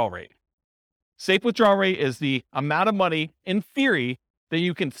safe withdrawal rate. Safe withdrawal rate is the amount of money, in theory, that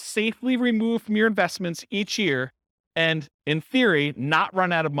you can safely remove from your investments each year and, in theory, not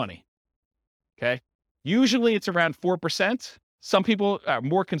run out of money. Okay? Usually it's around 4%. Some people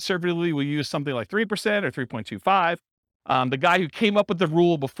more conservatively will use something like 3% or 3.25. The guy who came up with the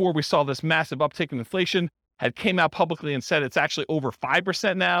rule before we saw this massive uptick in inflation had came out publicly and said it's actually over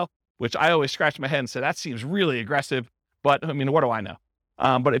 5% now, which I always scratched my head and said, that seems really aggressive. But I mean, what do I know?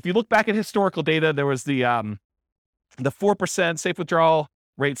 But if you look back at historical data, there was the 4% safe withdrawal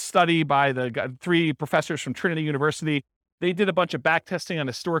rate study by the three professors from Trinity University. They did a bunch of back testing on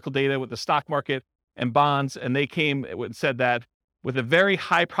historical data with the stock market and bonds, and they came and said that with a very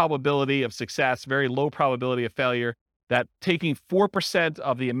high probability of success, very low probability of failure, that taking 4%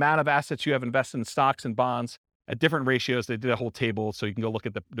 of the amount of assets you have invested in stocks and bonds at different ratios, they did a whole table, so you can go look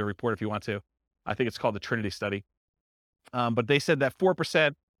at the report if you want to. I think it's called the Trinity study. But they said that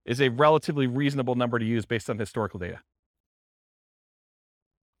 4% is a relatively reasonable number to use based on historical data.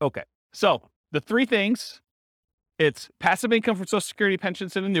 Okay, so the three things, it's passive income from Social Security,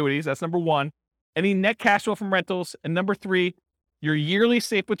 pensions, and annuities. That's number one. Any net cash flow from rentals. And number three, your yearly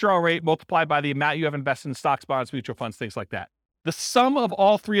safe withdrawal rate multiplied by the amount you have invested in stocks, bonds, mutual funds, things like that. The sum of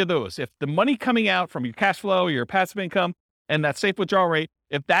all three of those, if the money coming out from your cash flow, your passive income, and that safe withdrawal rate,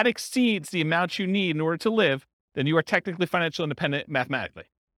 if that exceeds the amount you need in order to live, then you are technically financially independent mathematically.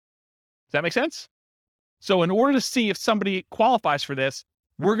 Does that make sense? So in order to see if somebody qualifies for this,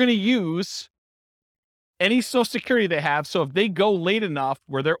 we're going to use any Social Security they have. So if they go late enough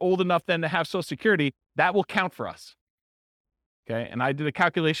where they're old enough then to have Social Security, that will count for us. Okay. And I did a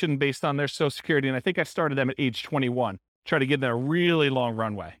calculation based on their Social Security, and I think I started them at age 21, try to give them a really long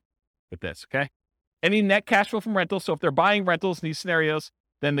runway. with this, okay? Any net cash flow from rentals. So if they're buying rentals in these scenarios,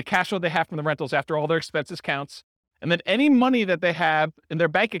 then the cash flow they have from the rentals after all their expenses counts. And then any money that they have in their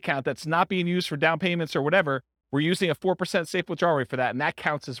bank account that's not being used for down payments or whatever, we're using a 4% safe withdrawal rate for that, and that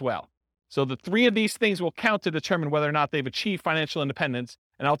counts as well. So the three of these things will count to determine whether or not they've achieved financial independence,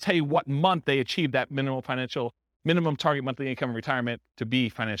 and I'll tell you what month they achieved that minimum target monthly income in retirement to be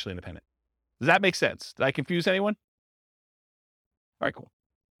financially independent. Does that make sense? Did I confuse anyone? All right, cool.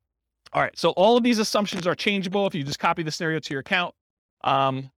 All right, so all of these assumptions are changeable if you just copy the scenario to your account.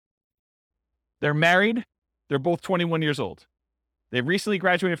 They're married. They're both 21 years old. They've recently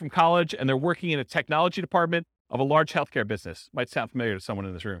graduated from college, and they're working in a technology department of a large healthcare business. Might sound familiar to someone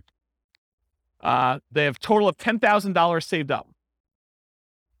in this room. They have a total of $10,000 saved up.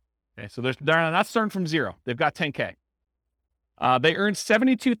 Okay, so they're not starting from zero. They've got 10K. They earn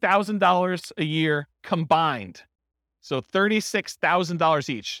 $72,000 a year combined. So $36,000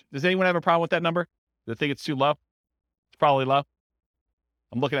 each. Does anyone have a problem with that number? Do they think it's too low? It's probably low.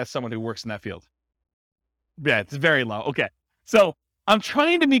 I'm looking at someone who works in that field. Yeah, it's very low. Okay. So I'm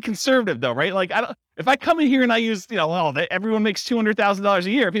trying to be conservative though, right? Like if I come in here and I use, everyone makes $200,000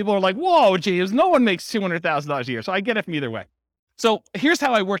 a year, people are like, whoa, James, no one makes $200,000 a year. So I get it from either way. So here's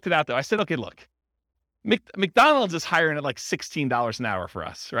how I worked it out though. I said, okay, look, McDonald's is hiring at like $16 an hour for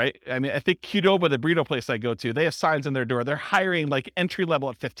us, right? I mean, I think Qdoba, the burrito place I go to, they have signs on their door. They're hiring like entry level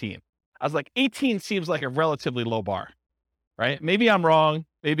at 15. I was like, 18 seems like a relatively low bar, right? Maybe I'm wrong.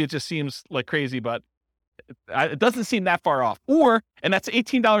 Maybe it just seems like crazy, but it doesn't seem that far off. And that's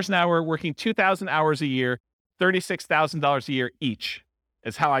 $18 an hour, working 2,000 hours a year, $36,000 a year each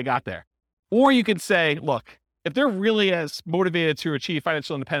is how I got there. Or you could say, look, if they're really as motivated to achieve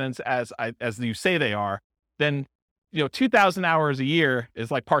financial independence as you say they are, then 2,000 hours a year is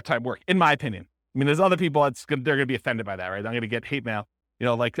like part-time work, in my opinion. I mean, there's other people they're going to be offended by that, right? I'm going to get hate mail,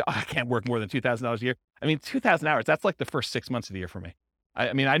 I can't work more than $2,000 a year. I mean, 2,000 hours, that's like the first 6 months of the year for me.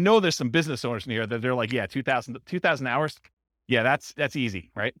 I mean, I know there's some business owners in here that they're like, yeah, 2,000 hours. Yeah, that's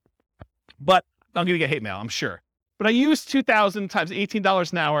easy, right? But I'm going to get hate mail, I'm sure. But I use 2,000 times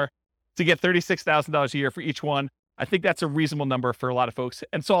 $18 an hour to get $36,000 a year for each one. I think that's a reasonable number for a lot of folks.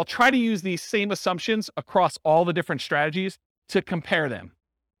 And so I'll try to use these same assumptions across all the different strategies to compare them.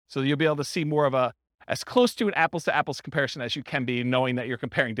 So you'll be able to see more of as close to an apples to apples comparison as you can be, knowing that you're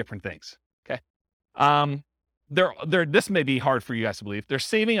comparing different things. Okay. This may be hard for you guys to believe. They're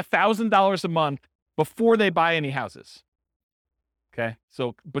saving $1,000 a month before they buy any houses. Okay.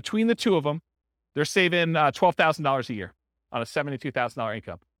 So between the two of them, they're saving $12,000 a year on a $72,000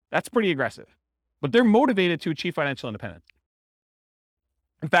 income. That's pretty aggressive, but they're motivated to achieve financial independence.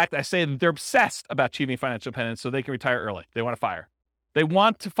 In fact, I say that they're obsessed about achieving financial independence so they can retire early. They want to fire. They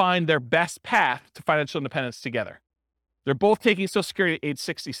want to find their best path to financial independence together. They're both taking Social Security at age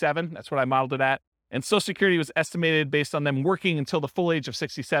 67. That's what I modeled it at. And Social Security was estimated based on them working until the full age of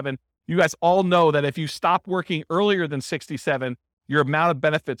 67. You guys all know that if you stop working earlier than 67, your amount of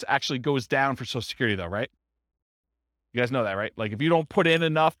benefits actually goes down for Social Security though, right? You guys know that, right? Like if you don't put in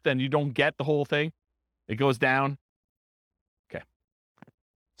enough, then you don't get the whole thing. It goes down. Okay.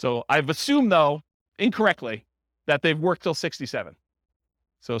 So I've assumed though, incorrectly, that they've worked till 67.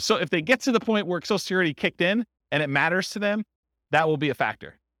 So if they get to the point where Social Security kicked in and it matters to them, that will be a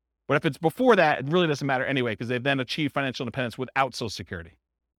factor. But if it's before that, it really doesn't matter anyway, because they've then achieved financial independence without Social Security.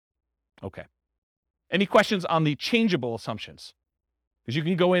 Okay. Any questions on the changeable assumptions? Because you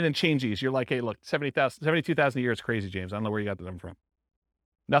can go in and change these. You're like, hey, look, 72,000 a year is crazy, James. I don't know where you got the number from.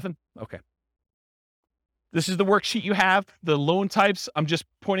 Nothing? Okay. This is the worksheet you have, the loan types. I'm just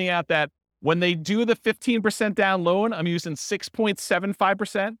pointing out that when they do the 15% down loan, I'm using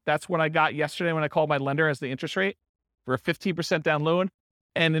 6.75%. That's what I got yesterday when I called my lender as the interest rate for a 15% down loan.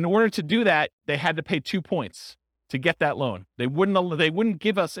 And in order to do that, they had to pay 2 points to get that loan. They wouldn't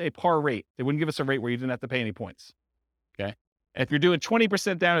give us a par rate. They wouldn't give us a rate where you didn't have to pay any points. Okay. And if you're doing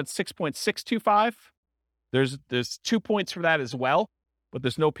 20% down at 6.625, there's 2 points for that as well, but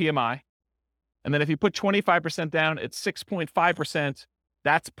there's no PMI. And then if you put 25% down at 6.5%,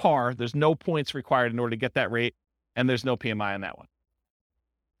 that's par. There's no points required in order to get that rate, and there's no PMI on that one.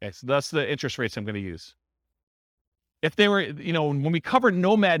 Okay, so that's the interest rates I'm going to use. If they were, when we cover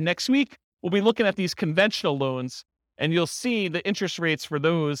Nomad next week, we'll be looking at these conventional loans, and you'll see the interest rates for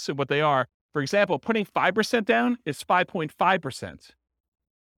those, what they are. For example, putting 5% down is 5.5%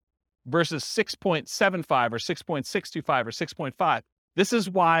 versus 6.75 or 6.625 or 6.5. This is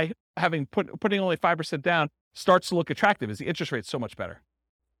why putting only 5% down starts to look attractive, is the interest rate's so much better.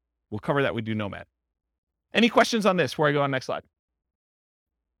 We'll cover that. We do Nomad. Any questions on this before I go on next slide?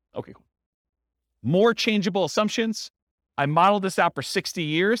 Okay, cool. More changeable assumptions. I modeled this out for 60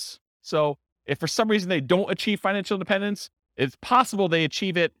 years. So if for some reason they don't achieve financial independence, it's possible they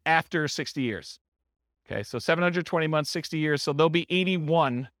achieve it after 60 years. Okay, so 720 months, 60 years. So they'll be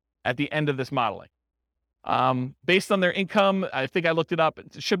 81 at the end of this modeling. Based on their income, I think I looked it up.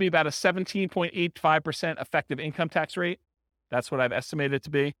 It should be about a 17.85% effective income tax rate. That's what I've estimated it to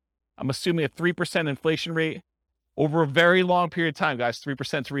be. I'm assuming a 3% inflation rate over a very long period of time, guys.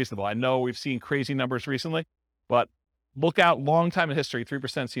 3% is reasonable. I know we've seen crazy numbers recently, but look out long time in history.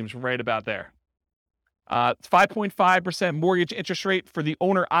 3% seems right about there. 5.5% mortgage interest rate for the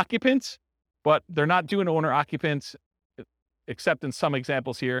owner occupant, but they're not doing owner occupants except in some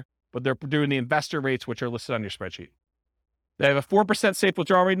examples here, but they're doing the investor rates, which are listed on your spreadsheet. They have a 4% safe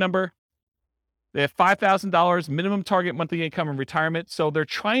withdrawal rate number. They have $5,000 minimum target monthly income in retirement. So they're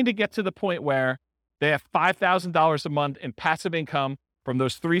trying to get to the point where they have $5,000 a month in passive income from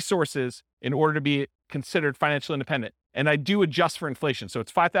those three sources in order to be considered financially independent. And I do adjust for inflation. So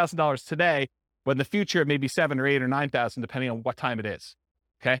it's $5,000 today, but in the future, it may be $7,000 or $8,000 or $9,000, depending on what time it is.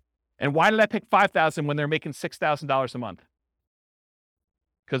 Okay. And why did I pick $5,000 when they're making $6,000 a month?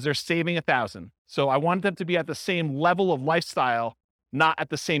 Because they're saving $1,000. So I want them to be at the same level of lifestyle, not at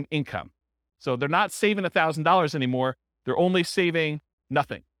the same income. So they're not saving $1,000 anymore. They're only saving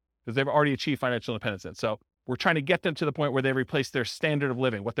nothing because they've already achieved financial independence. So we're trying to get them to the point where they replace their standard of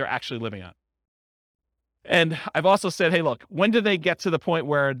living, what they're actually living on. And I've also said, hey, look, when do they get to the point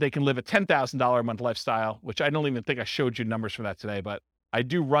where they can live a $10,000 a month lifestyle, which I don't even think I showed you numbers for that today, but I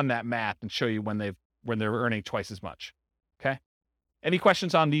do run that math and show you when they're earning twice as much. Okay. Any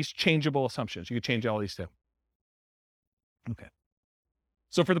questions on these changeable assumptions? You can change all these too. Okay.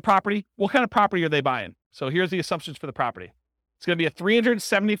 So for the property, what kind of property are they buying? So here's the assumptions for the property. It's going to be a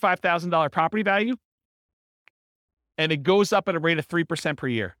 $375,000 property value, and it goes up at a rate of 3% per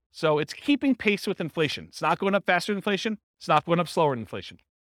year. So it's keeping pace with inflation. It's not going up faster than inflation. It's not going up slower than inflation.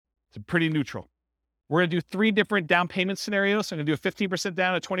 It's pretty neutral. We're going to do 3 different down payment scenarios. So I'm going to do a 15%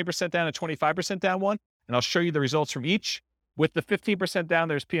 down, a 20% down, a 25% down one, and I'll show you the results from each. With the 15% down,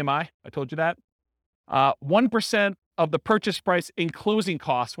 there's PMI. I told you that. 1% of the purchase price in closing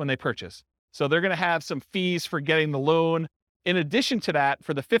costs when they purchase. So they're going to have some fees for getting the loan. In addition to that,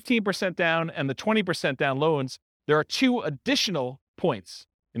 for the 15% down and the 20% down loans, there are 2 additional points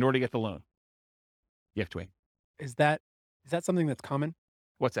in order to get the loan. You have to wait. Is that something that's common?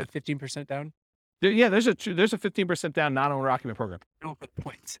 What's that? 15% down? Yeah, there's a 15% down non-owner occupant program. No, for the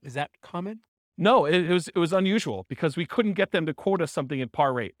points. Is that common? No, it was unusual because we couldn't get them to quote us something at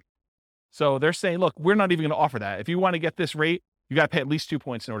par rate. So they're saying, look, we're not even going to offer that. If you want to get this rate, you got to pay at least 2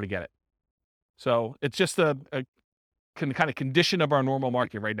 points in order to get it. So it's just a kind of condition of our normal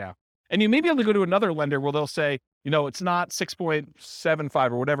market right now. And you may be able to go to another lender where they'll say, it's not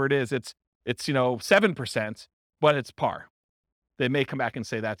 6.75 or whatever it is. It's 7%, but it's par. They may come back and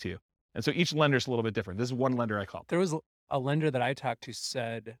say that to you. And so each lender is a little bit different. This is one lender I called. There was a lender that I talked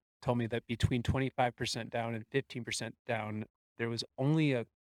to told me that between 25% down and 15% down, there was only a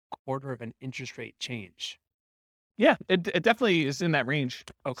quarter of an interest rate change. Yeah, it definitely is in that range.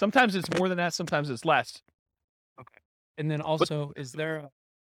 Okay. Sometimes it's more than that. Sometimes it's less. Okay. And then also, is there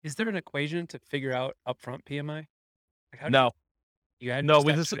an equation to figure out upfront PMI? No.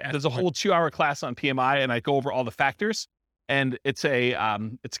 There's a whole 2-hour class on PMI, and I go over all the factors, and it's a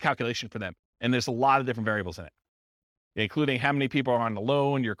calculation for them. And there's a lot of different variables in it, including how many people are on the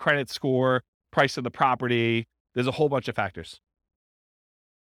loan, your credit score, price of the property. There's a whole bunch of factors.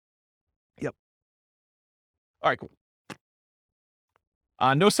 Yep. All right, cool.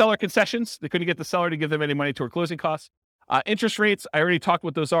 No seller concessions. They couldn't get the seller to give them any money toward closing costs. Interest rates, I already talked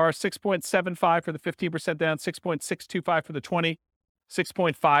what those are. 6.75 for the 15% down, 6.625 for the 20,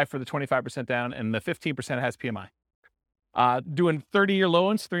 6.5 for the 25% down, and the 15% has PMI. Doing 30-year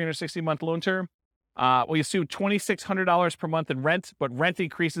loans, 360-month loan term. We assume $2,600 per month in rent, but rent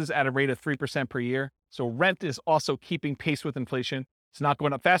increases at a rate of 3% per year. So rent is also keeping pace with inflation. It's not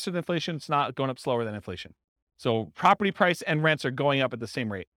going up faster than inflation. It's not going up slower than inflation. So property price and rents are going up at the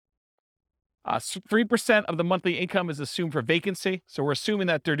same rate. 3% of the monthly income is assumed for vacancy. So we're assuming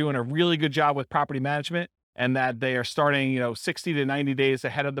that they're doing a really good job with property management and that they are starting, 60 to 90 days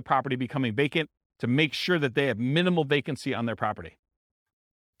ahead of the property becoming vacant to make sure that they have minimal vacancy on their property.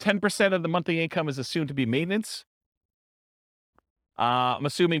 10% of the monthly income is assumed to be maintenance. I'm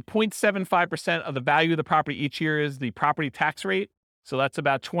assuming 0.75% of the value of the property each year is the property tax rate. So that's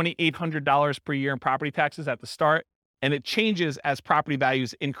about $2,800 per year in property taxes at the start. And it changes as property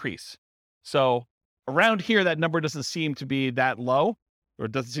values increase. So around here, that number doesn't seem to be that low, or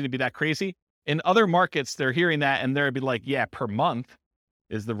it doesn't seem to be that crazy. In other markets, they're hearing that and they'll be like, yeah, per month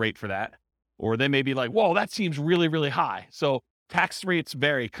is the rate for that. Or they may be like, whoa, that seems really, really high. So tax rates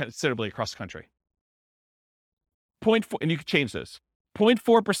vary considerably across the country. 0.4, and you can change those.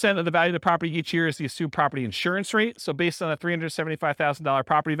 0.4% of the value of the property each year is the assumed property insurance rate. So based on a $375,000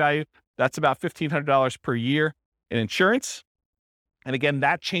 property value, that's about $1,500 per year in insurance. And again,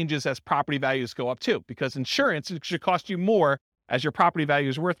 that changes as property values go up too, because insurance should cost you more as your property value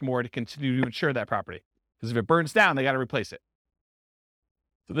is worth more to continue to insure that property. Because if it burns down, they got to replace it.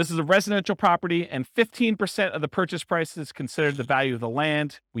 So this is a residential property, and 15% of the purchase price is considered the value of the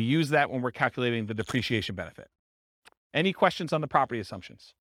land. We use that when we're calculating the depreciation benefit. Any questions on the property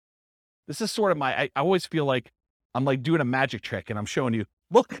assumptions? This is sort of I always feel like I'm like doing a magic trick and I'm showing you,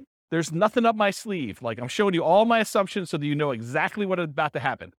 look, there's nothing up my sleeve. Like I'm showing you all my assumptions so that you know exactly what is about to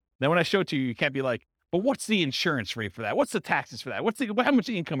happen. Then when I show it to you, you can't be like, but what's the insurance rate for that? What's the taxes for that? How much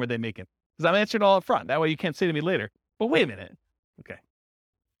income are they making? Because I'm answering all up front. That way you can't say to me later, but wait a minute. Okay.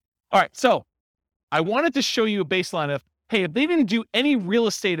 All right. So I wanted to show you a baseline of, hey, if they didn't do any real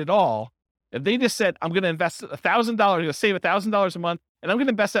estate at all, if they just said, I'm going to invest $1,000, I'm going to save $1,000 a month, and I'm going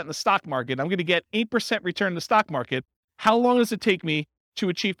to invest that in the stock market, I'm going to get 8% return in the stock market, how long does it take me to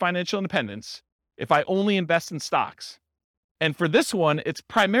achieve financial independence if I only invest in stocks? And for this one, it's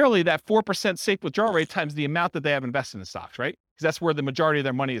primarily that 4% safe withdrawal rate times the amount that they have invested in stocks, right? Because that's where the majority of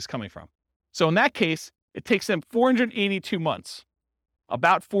their money is coming from. So in that case, it takes them 482 months,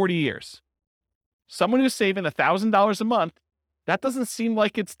 about 40 years. Someone who's saving $1,000 a month, that doesn't seem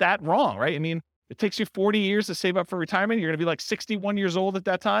like it's that wrong, right? I mean, it takes you 40 years to save up for retirement. You're going to be like 61 years old at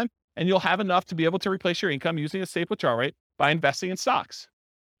that time, and you'll have enough to be able to replace your income using a safe withdrawal rate by investing in stocks.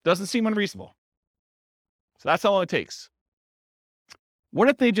 Doesn't seem unreasonable. So that's how long it takes. What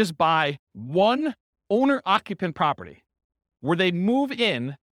if they just buy one owner-occupant property where they move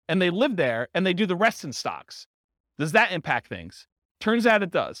in and they live there and they do the rest in stocks? Does that impact things? Turns out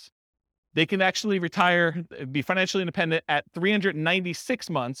it does. They can actually retire, be financially independent at 396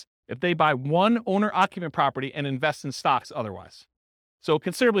 months if they buy one owner-occupant property and invest in stocks otherwise. So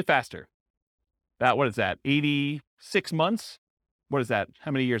considerably faster. What is that, 86 months? What is that?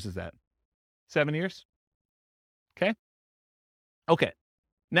 How many years is that? 7 years? Okay.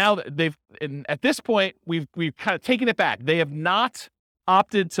 Now at this point, we've kind of taken it back. They have not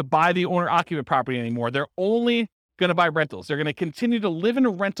opted to buy the owner-occupant property anymore. They're only going to buy rentals. They're going to continue to live in a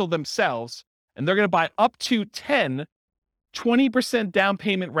rental themselves, and they're going to buy up to 10 20% down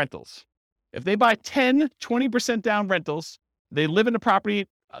payment rentals. If they buy 10 20% down rentals, they live in a property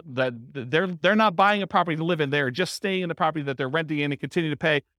that they're not buying a property to live in. They're just staying in the property that they're renting in and continue to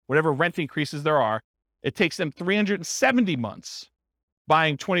pay whatever rent increases there are. It takes them 370 months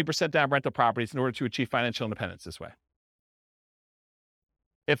buying 20% down rental properties in order to achieve financial independence this way.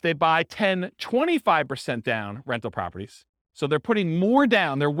 If they buy 10, 25% down rental properties, so they're putting more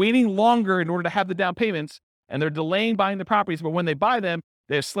down, they're waiting longer in order to have the down payments, and they're delaying buying the properties, but when they buy them,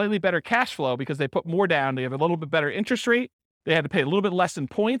 they have slightly better cash flow because they put more down, they have a little bit better interest rate, they had to pay a little bit less in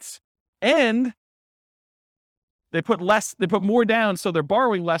points, and they put more down, so they're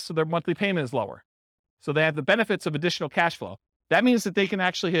borrowing less, so their monthly payment is lower. So they have the benefits of additional cash flow. That means that they can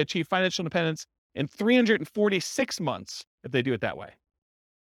actually achieve financial independence in 346 months if they do it that way.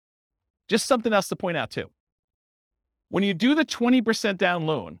 Just something else to point out too. When you do the 20% down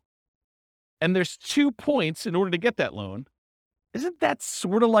loan, and there's 2 points in order to get that loan, isn't that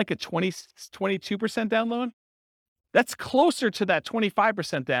sort of like a 22% down loan? That's closer to that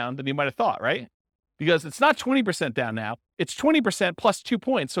 25% down than you might have thought, right? Because it's not 20% down now, it's 20% plus 2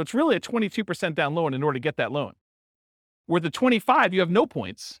 points. So it's really a 22% down loan in order to get that loan. Where the 25, you have no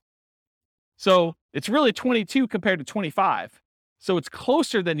points. So it's really 22 compared to 25. So it's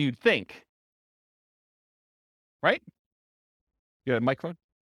closer than you'd think. Right? You got a microphone?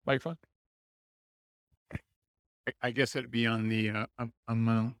 I guess it'd be on the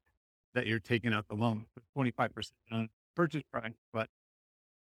amount that you're taking out the loan, 25% on purchase price, but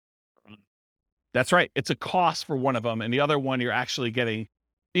That's right. It's a cost for one of them, and the other one you're actually getting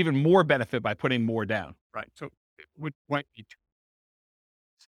even more benefit by putting more down. right. So it might be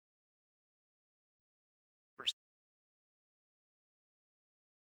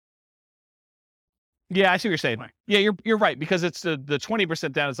Yeah, I see what you're saying. Right. Yeah, you're right, because it's the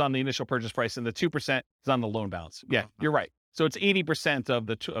 20% down is on the initial purchase price and the 2% is on the loan balance. Yeah, you're right. So it's 80% of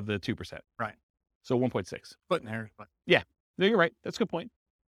the 2%. Right. So 1.6. splitting hairs, but No, you're right. That's a good point.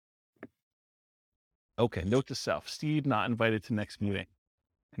 Okay, note to self. Steve not invited to next meeting.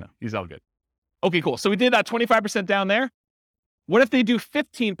 No, he's all good. Okay, cool. So we did that 25% down there. What if they do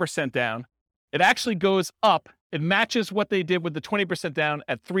 15% down? It actually goes up. It matches what they did with the 20% down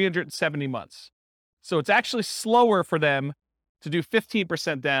at 370 months. So it's actually slower for them to do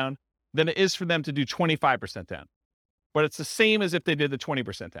 15% down than it is for them to do 25% down. but it's the same as if they did the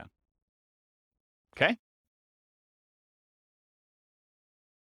 20% down. Okay?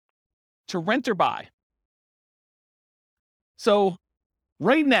 To rent or buy. So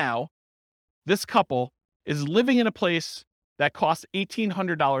right now, this couple is living in a place that costs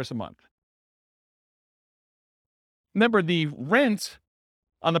 $1,800 a month. Remember, the rent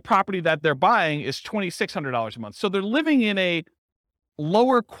on the property that they're buying is $2,600 a month. So they're living in a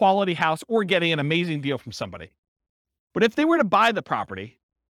lower quality house or getting an amazing deal from somebody. But if they were to buy the property,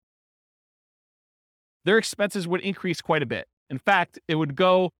 their expenses would increase quite a bit. In fact, it would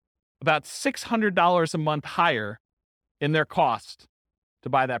go about $600 a month higher in their cost to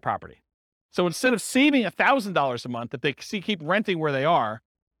buy that property. So instead of saving $1,000 a month, if they keep renting where they are,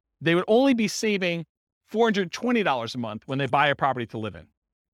 they would only be saving $420 a month when they buy a property to live in.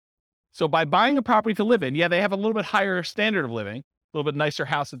 So by buying a property to live in, yeah, they have a little bit higher standard of living, a little bit nicer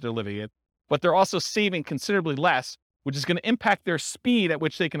house that they're living in, but they're also saving considerably less, which is going to impact their speed at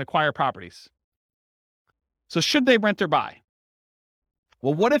which they can acquire properties. So should they rent or buy?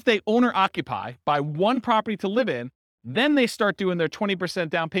 Well, what if they owner occupy, buy one property to live in, then they start doing their 20%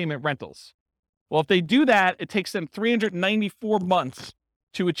 down payment rentals? Well, if they do that, it takes them 394 months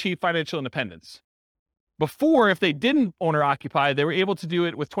to achieve financial independence. Before, if they didn't owner occupy, they were able to do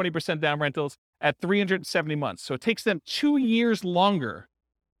it with 20% down rentals at 370 months. So it takes them 2 years longer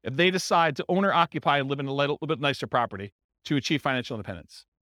if they decide to owner occupy and live in a little bit nicer property to achieve financial independence.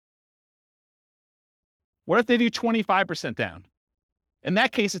 What if they do 25% down? In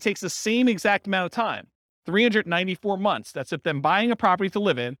that case, it takes the same exact amount of time, 394 months. That's if them buying a property to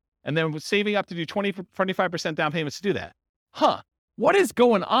live in and then saving up to do 25% down payments to do that. What is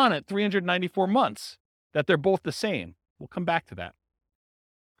going on at 394 months that they're both the same? We'll come back to that.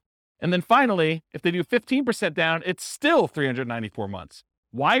 And then finally, if they do 15% down, it's still 394 months.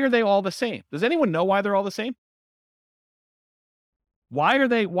 Why are they all the same? Does anyone know why they're all the same? Why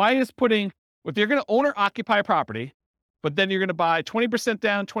is putting, if you're going to owner occupy a property, but then you're going to buy 20%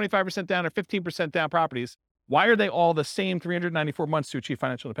 down, 25% down, or 15% down properties, why are they all the same 394 months to achieve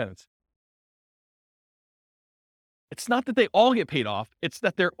financial independence? It's not that they all get paid off. It's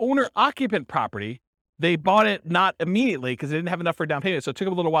that their owner-occupant property, they bought it not immediately because they didn't have enough for a down payment, so it took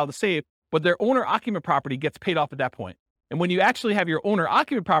them a little while to save, but their owner-occupant property gets paid off at that point. And when you actually have your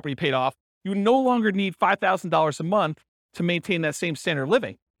owner-occupant property paid off, you no longer need $5,000 a month to maintain that same standard of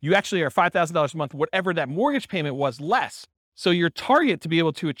living. You actually are $5,000 a month, whatever that mortgage payment was, less. So your target to be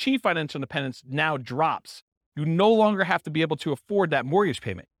able to achieve financial independence now drops. You no longer have to be able to afford that mortgage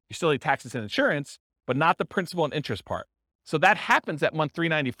payment. You still need taxes and insurance, but not the principal and interest part. So that happens at month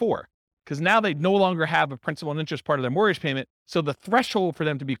 394 because now they no longer have a principal and interest part of their mortgage payment. So the threshold for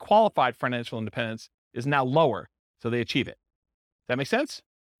them to be qualified for financial independence is now lower. So they achieve it. Does that make sense?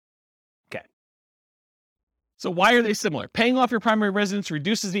 Okay. So why are they similar? Paying off your primary residence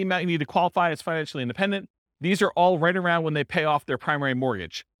reduces the amount you need to qualify as financially independent. These are all right around when they pay off their primary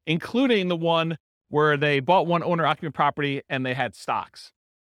mortgage, including the one where they bought one owner-occupant property and they had stocks,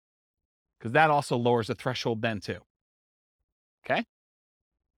 because that also lowers the threshold then too. Okay?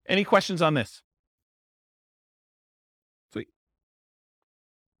 Any questions on this? Sweet.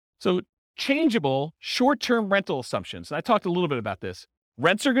 So changeable short-term rental assumptions. And I talked a little bit about this.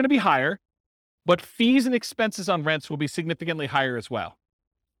 Rents are going to be higher, but fees and expenses on rents will be significantly higher as well.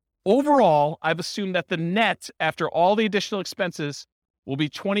 Overall, I've assumed that the net after all the additional expenses will be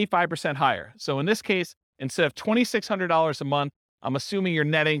 25% higher. So in this case, instead of $2,600 a month, I'm assuming you're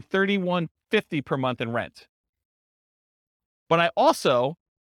netting $3,150 per month in rent. But I also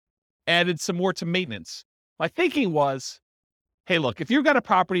added some more to maintenance. My thinking was, hey, look, if you've got a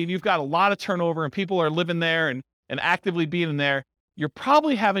property and you've got a lot of turnover and people are living there and actively being in there, you're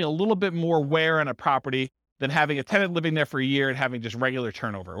probably having a little bit more wear on a property than having a tenant living there for a year and having just regular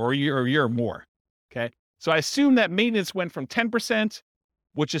turnover or a year or more. Okay. So I assume that maintenance went from 10%,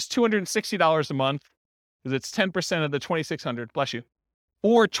 which is $260 a month, because it's 10% of the $2,600, bless you,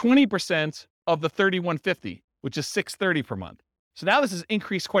 or 20% of the $3,150, which is $630 per month. So now this has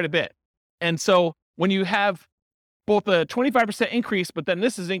increased quite a bit. And so when you have both a 25% increase, but then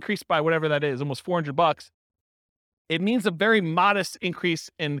this is increased by whatever that is, almost $400, it means a very modest increase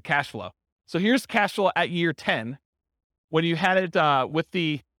in cash flow. So here's cash flow at year 10. When you had it with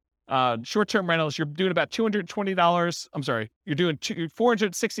the short-term rentals, you're doing about $220. I'm sorry, you're doing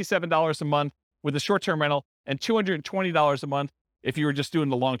 $467 a month with a short-term rental and $220 a month if you were just doing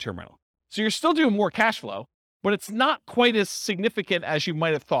the long-term rental. So you're still doing more cash flow, but it's not quite as significant as you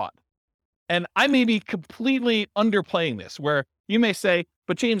might have thought. And I may be completely underplaying this, where you may say,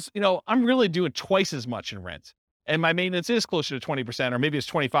 but James, I'm really doing twice as much in rent, and my maintenance is closer to 20%, or maybe it's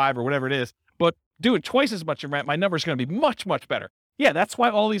 25 or whatever it is, but doing twice as much in rent, my number is going to be much, much better. Yeah, that's why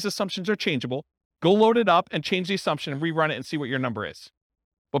all these assumptions are changeable. Go load it up and change the assumption and rerun it and see what your number is.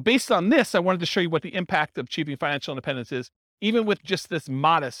 But based on this, I wanted to show you what the impact of achieving financial independence is, even with just this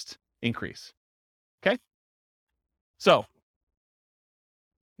modest increase. Okay? So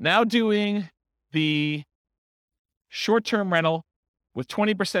now doing the short-term rental with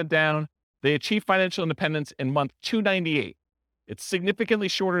 20% down, they achieve financial independence in month 298. It's significantly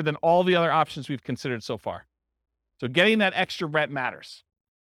shorter than all the other options we've considered so far. So getting that extra rent matters.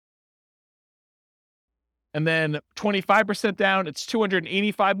 And then 25% down, it's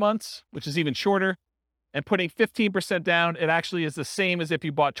 285 months, which is even shorter. And putting 15% down, it actually is the same as if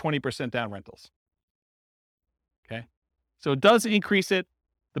you bought 20% down rentals. Okay. So it does increase it.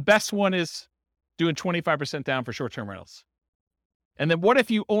 The best one is doing 25% down for short-term rentals. And then what if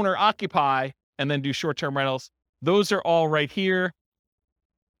you owner occupy and then do short-term rentals? Those are all right here.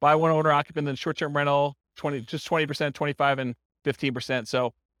 Buy one owner occupant, then short-term rental, 20%, 25 and 15%.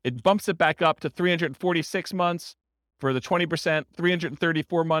 So it bumps it back up to 346 months for the 20%,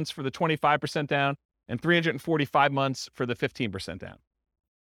 334 months for the 25% down, and 345 months for the 15% down.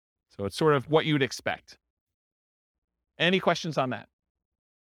 So it's sort of what you'd expect. Any questions on that?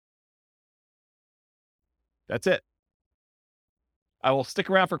 That's it. I will stick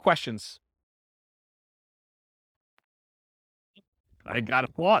around for questions. I got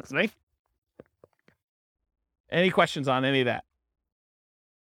applause, right? Any questions on any of that?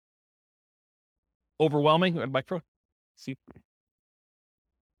 Overwhelming? Micro? See?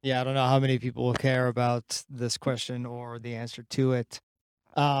 Yeah, I don't know how many people will care about this question or the answer to it.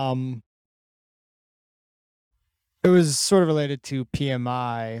 It was sort of related to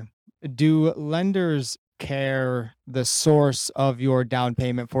PMI. Do lenders care the source of your down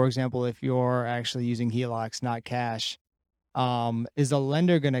payment? For example, if you're actually using HELOCs, not cash, is a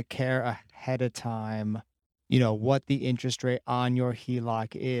lender going to care ahead of time, what the interest rate on your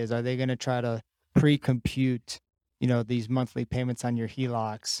HELOC is? Are they going to try to pre-compute, these monthly payments on your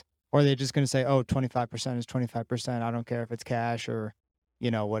HELOCs? Or are they just going to say, 25% is 25%. I don't care if it's cash or,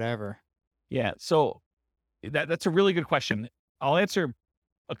 whatever. Yeah. So that's a really good question. I'll answer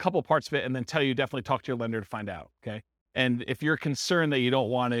a couple parts of it and then tell you definitely talk to your lender to find out. Okay. And if you're concerned that you don't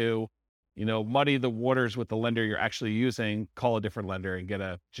want to, muddy the waters with the lender you're actually using, call a different lender and get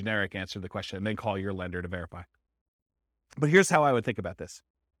a generic answer to the question and then call your lender to verify. But here's how I would think about this.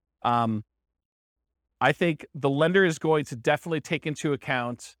 I think the lender is going to definitely take into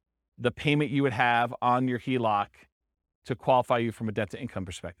account the payment you would have on your HELOC to qualify you from a debt to income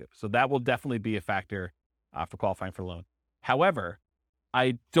perspective. So that will definitely be a factor for qualifying for a loan. However,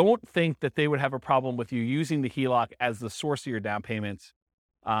 I don't think that they would have a problem with you using the HELOC as the source of your down payments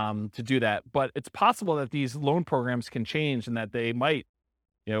to do that. But it's possible that these loan programs can change and that they might,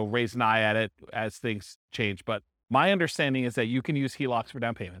 raise an eye at it as things change. But my understanding is that you can use HELOCs for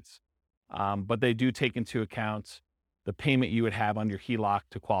down payments, but they do take into account the payment you would have on your HELOC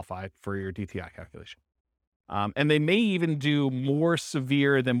to qualify for your DTI calculation. And they may even do more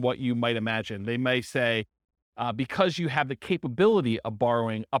severe than what you might imagine. They may say, because you have the capability of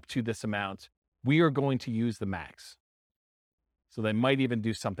borrowing up to this amount, we are going to use the max. So they might even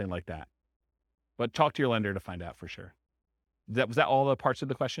do something like that. But talk to your lender to find out for sure. Was that all the parts of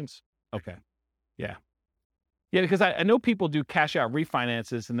the questions? Okay. Yeah. Yeah, because I know people do cash out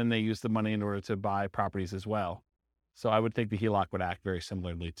refinances and then they use the money in order to buy properties as well. So I would think the HELOC would act very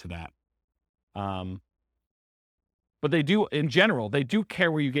similarly to that. But they do, in general, they do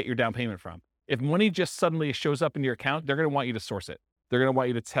care where you get your down payment from. If money just suddenly shows up in your account, they're going to want you to source it. They're going to want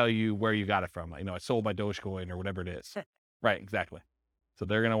you to tell you where you got it from. I sold my Dogecoin or whatever it is. Right, exactly. So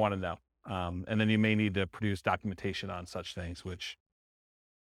they're going to want to know. And then you may need to produce documentation on such things, which,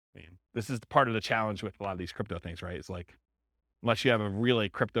 this is part of the challenge with a lot of these crypto things, right? It's like, unless you have a really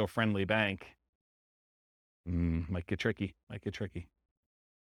crypto-friendly bank, might get tricky.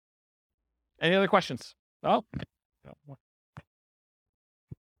 Any other questions? Oh,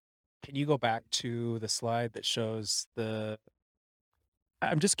 Can you go back to the slide that shows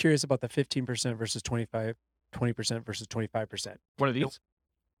I'm just curious about the 15% versus 20% versus 25%. What are these?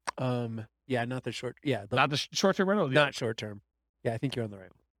 Yeah, not the short. Yeah, Not the short-term rental? not short term. Yeah, I think you're on the right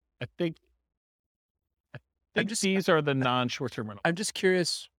one. I think these are the non-short-term rental. I'm just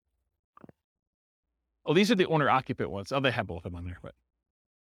curious. Oh, these are the owner-occupant ones. Oh, they have both of them on there. But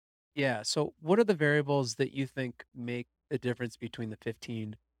Yeah. So what are the variables that you think make the difference between the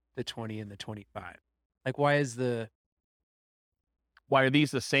 15, the 20, and the 25? Like, why is the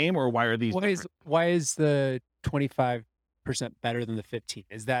same or why are these different? why is the 25% better than the 15?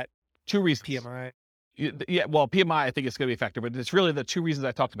 Is that Two reasons. PMI? Yeah, well, PMI, I think it's going to be a factor, but it's really the two reasons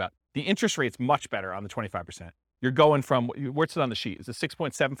I talked about. The interest rate's much better on the 25%. You're going from, what's it on the sheet? Is it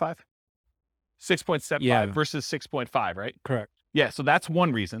 6.75? 6.75 Yeah. versus 6.5, right? Correct. Yeah, so that's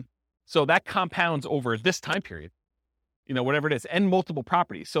one reason. So that compounds over this time period, whatever it is, and multiple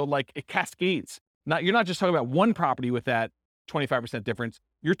properties. So like it cascades. You're not just talking about one property with that 25% difference.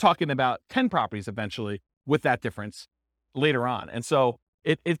 You're talking about 10 properties eventually with that difference later on. And so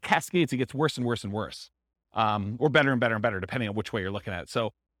it cascades, it gets worse and worse and worse, or better and better and better, depending on which way you're looking at it.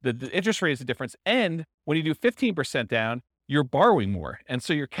 So the interest rate is the difference. And when you do 15% down, you're borrowing more. And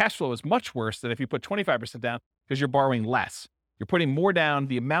so your cash flow is much worse than if you put 25% down because you're borrowing less. You're putting more down.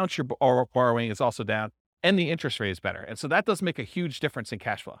 The amount you're borrowing is also down, and the interest rate is better. And so that does make a huge difference in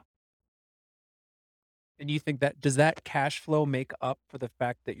cash flow. And you think does that cash flow make up for the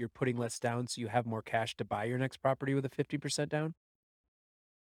fact that you're putting less down so you have more cash to buy your next property with a 50% down?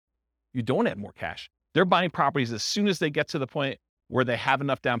 You don't add more cash. They're buying properties as soon as they get to the point where they have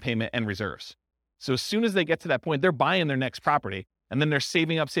enough down payment and reserves. So as soon as they get to that point, they're buying their next property, and then they're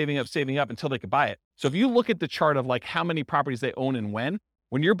saving up until they can buy it. So if you look at the chart of like how many properties they own and when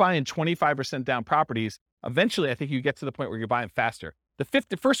you're buying 25% down properties, eventually I think you get to the point where you're buying faster.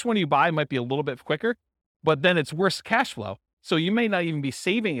 The first one you buy might be a little bit quicker, but then it's worse cash flow. So you may not even be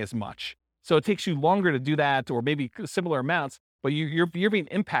saving as much. So it takes you longer to do that, or maybe similar amounts, but you're being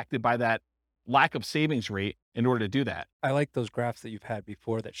impacted by that lack of savings rate in order to do that. I like those graphs that you've had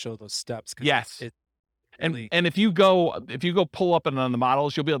before that show those steps. Yes. And if you go pull up on the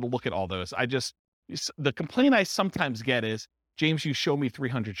models, you'll be able to look at all those. The complaint I sometimes get is, James, you show me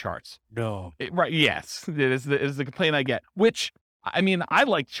 300 charts. No. Right. Yes. It is the complaint I get, which, I mean, I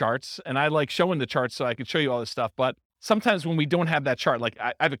like charts and I like showing the charts so I can show you all this stuff. But sometimes when we don't have that chart, like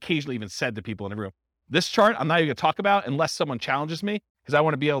I've occasionally even said to people in the room, this chart, I'm not even going to talk about unless someone challenges me, because I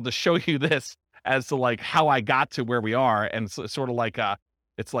want to be able to show you this as to like how I got to where we are. And so it's sort of like,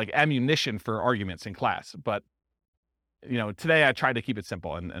 it's like ammunition for arguments in class. But, today I tried to keep it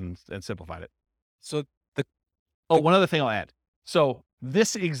simple and simplified it. So one other thing I'll add. So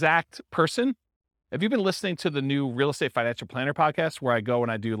this exact person, have you been listening to the new Real Estate Financial Planner podcast where I go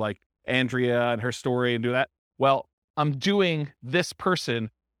and I do like Andrea and her story and do that? Well, I'm doing this person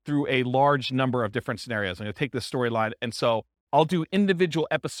through a large number of different scenarios. I'm going to take this storyline. And so I'll do individual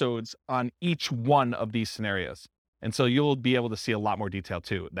episodes on each one of these scenarios. And so you'll be able to see a lot more detail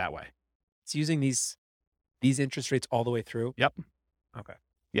too that way. it's using these interest rates all the way through. Yep. Okay.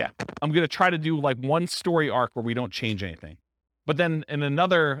 Yeah. I'm going to try to do like one story arc where we don't change anything. But then in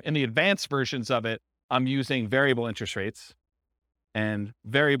the advanced versions of it, I'm using variable interest rates and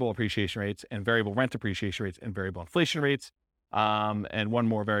variable appreciation rates and variable rent appreciation rates and variable inflation rates. And one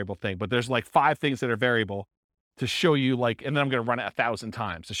more variable thing, but there's like 5 things that are variable to show you like, and then I'm going to run it 1,000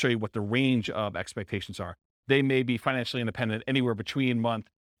 times to show you what the range of expectations are. They may be financially independent anywhere between month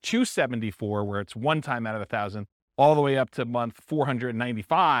 274, where it's 1 time out of 1,000, all the way up to month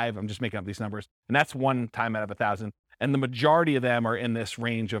 495. I'm just making up these numbers. And that's 1 time out of 1,000. And the majority of them are in this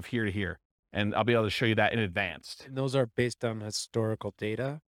range of here to here. And I'll be able to show you that in advance. And those are based on historical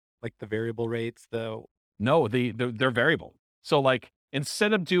data, like the variable rates, No, they're variable. So like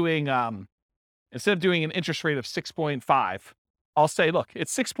instead of doing an interest rate of 6.5, I'll say, look,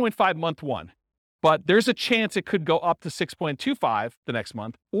 it's 6.5 month 1, but there's a chance it could go up to 6.25 the next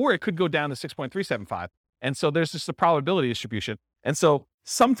month, or it could go down to 6.375. And so there's just a probability distribution. And so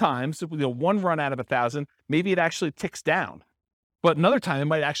sometimes, one run out of 1,000, maybe it actually ticks down. But another time it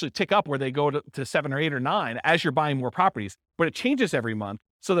might actually tick up where they go to 7 or 8 or 9 as you're buying more properties. But it changes every month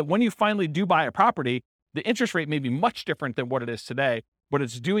so that when you finally do buy a property, the interest rate may be much different than what it is today, but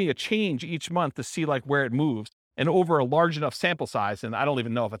it's doing a change each month to see like where it moves and over a large enough sample size. And I don't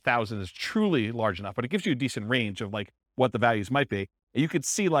even know if 1,000 is truly large enough, but it gives you a decent range of like what the values might be. And you could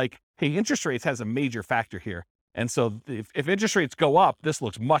see like, hey, interest rates has a major factor here. And so if interest rates go up, this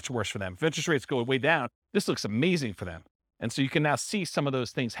looks much worse for them. If interest rates go way down, this looks amazing for them. And so you can now see some of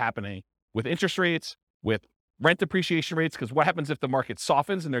those things happening with interest rates, with rent appreciation rates, because what happens if the market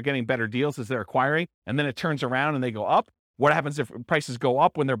softens and they're getting better deals as they're acquiring, and then it turns around and they go up? What happens if prices go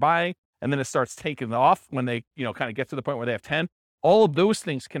up when they're buying, and then it starts taking off when they, kind of get to the point where they have 10? All of those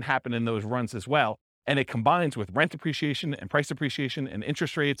things can happen in those runs as well. And it combines with rent appreciation and price appreciation and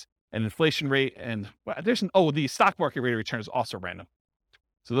interest rates and inflation rate. And the stock market rate of return is also random.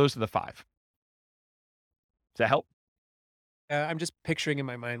 So those are the 5. Does that help? I'm just picturing in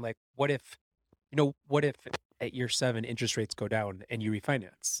my mind, like, what if at year 7 interest rates go down and you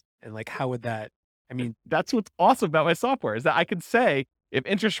refinance? And like, how would that, that's what's awesome about my software is that I can say, if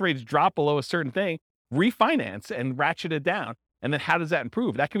interest rates drop below a certain thing, refinance and ratchet it down. And then how does that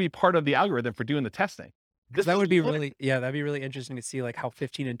improve? That could be part of the algorithm for doing the testing. This That is would be what- really, yeah, that'd be really interesting to see like how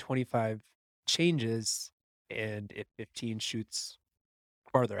 15 and 25 changes, and if 15 shoots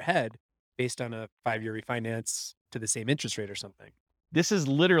farther ahead based on a 5-year refinance to the same interest rate or something. This is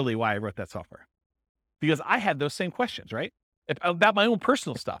literally why I wrote that software, because I had those same questions, right? About my own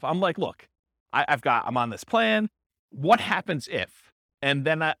personal stuff. I'm like, look, I'm on this plan. What happens if? And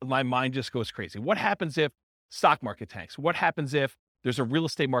then my mind just goes crazy. What happens if stock market tanks? What happens if there's a real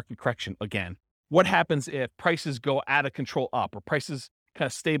estate market correction again? What happens if prices go out of control up, or prices kind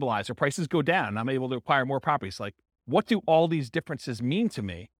of stabilize, or prices go down and I'm able to acquire more properties? Like, what do all these differences mean to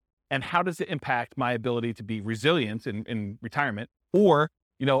me? And how does it impact my ability to be resilient in retirement? Or,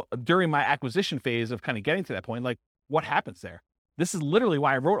 during my acquisition phase of kind of getting to that point, like, what happens there? This is literally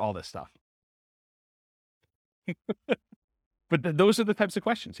why I wrote all this stuff. But those are the types of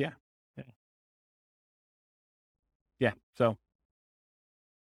questions. Yeah. So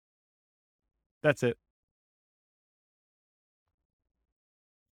that's it.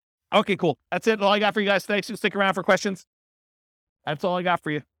 Okay, cool. That's it. All I got for you guys today. So stick around for questions. That's all I got for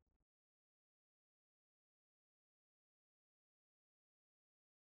you.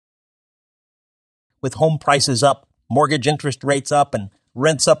 With home prices up, mortgage interest rates up, and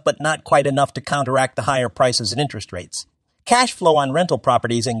rents up but not quite enough to counteract the higher prices and interest rates, cash flow on rental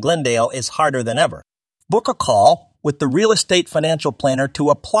properties in Glendale is harder than ever. Book a call with the Real Estate Financial Planner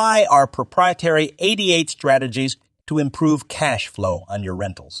to apply our proprietary 88 strategies to improve cash flow on your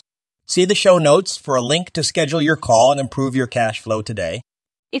rentals. See the show notes for a link to schedule your call and improve your cash flow today.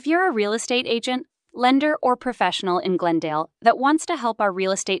 If you're a real estate agent, lender, or professional in Glendale that wants to help our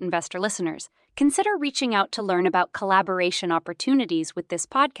real estate investor listeners, consider reaching out to learn about collaboration opportunities with this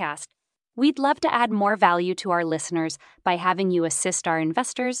podcast. We'd love to add more value to our listeners by having you assist our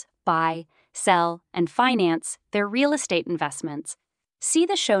investors buy, sell, and finance their real estate investments. See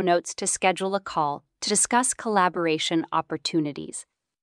the show notes to schedule a call to discuss collaboration opportunities.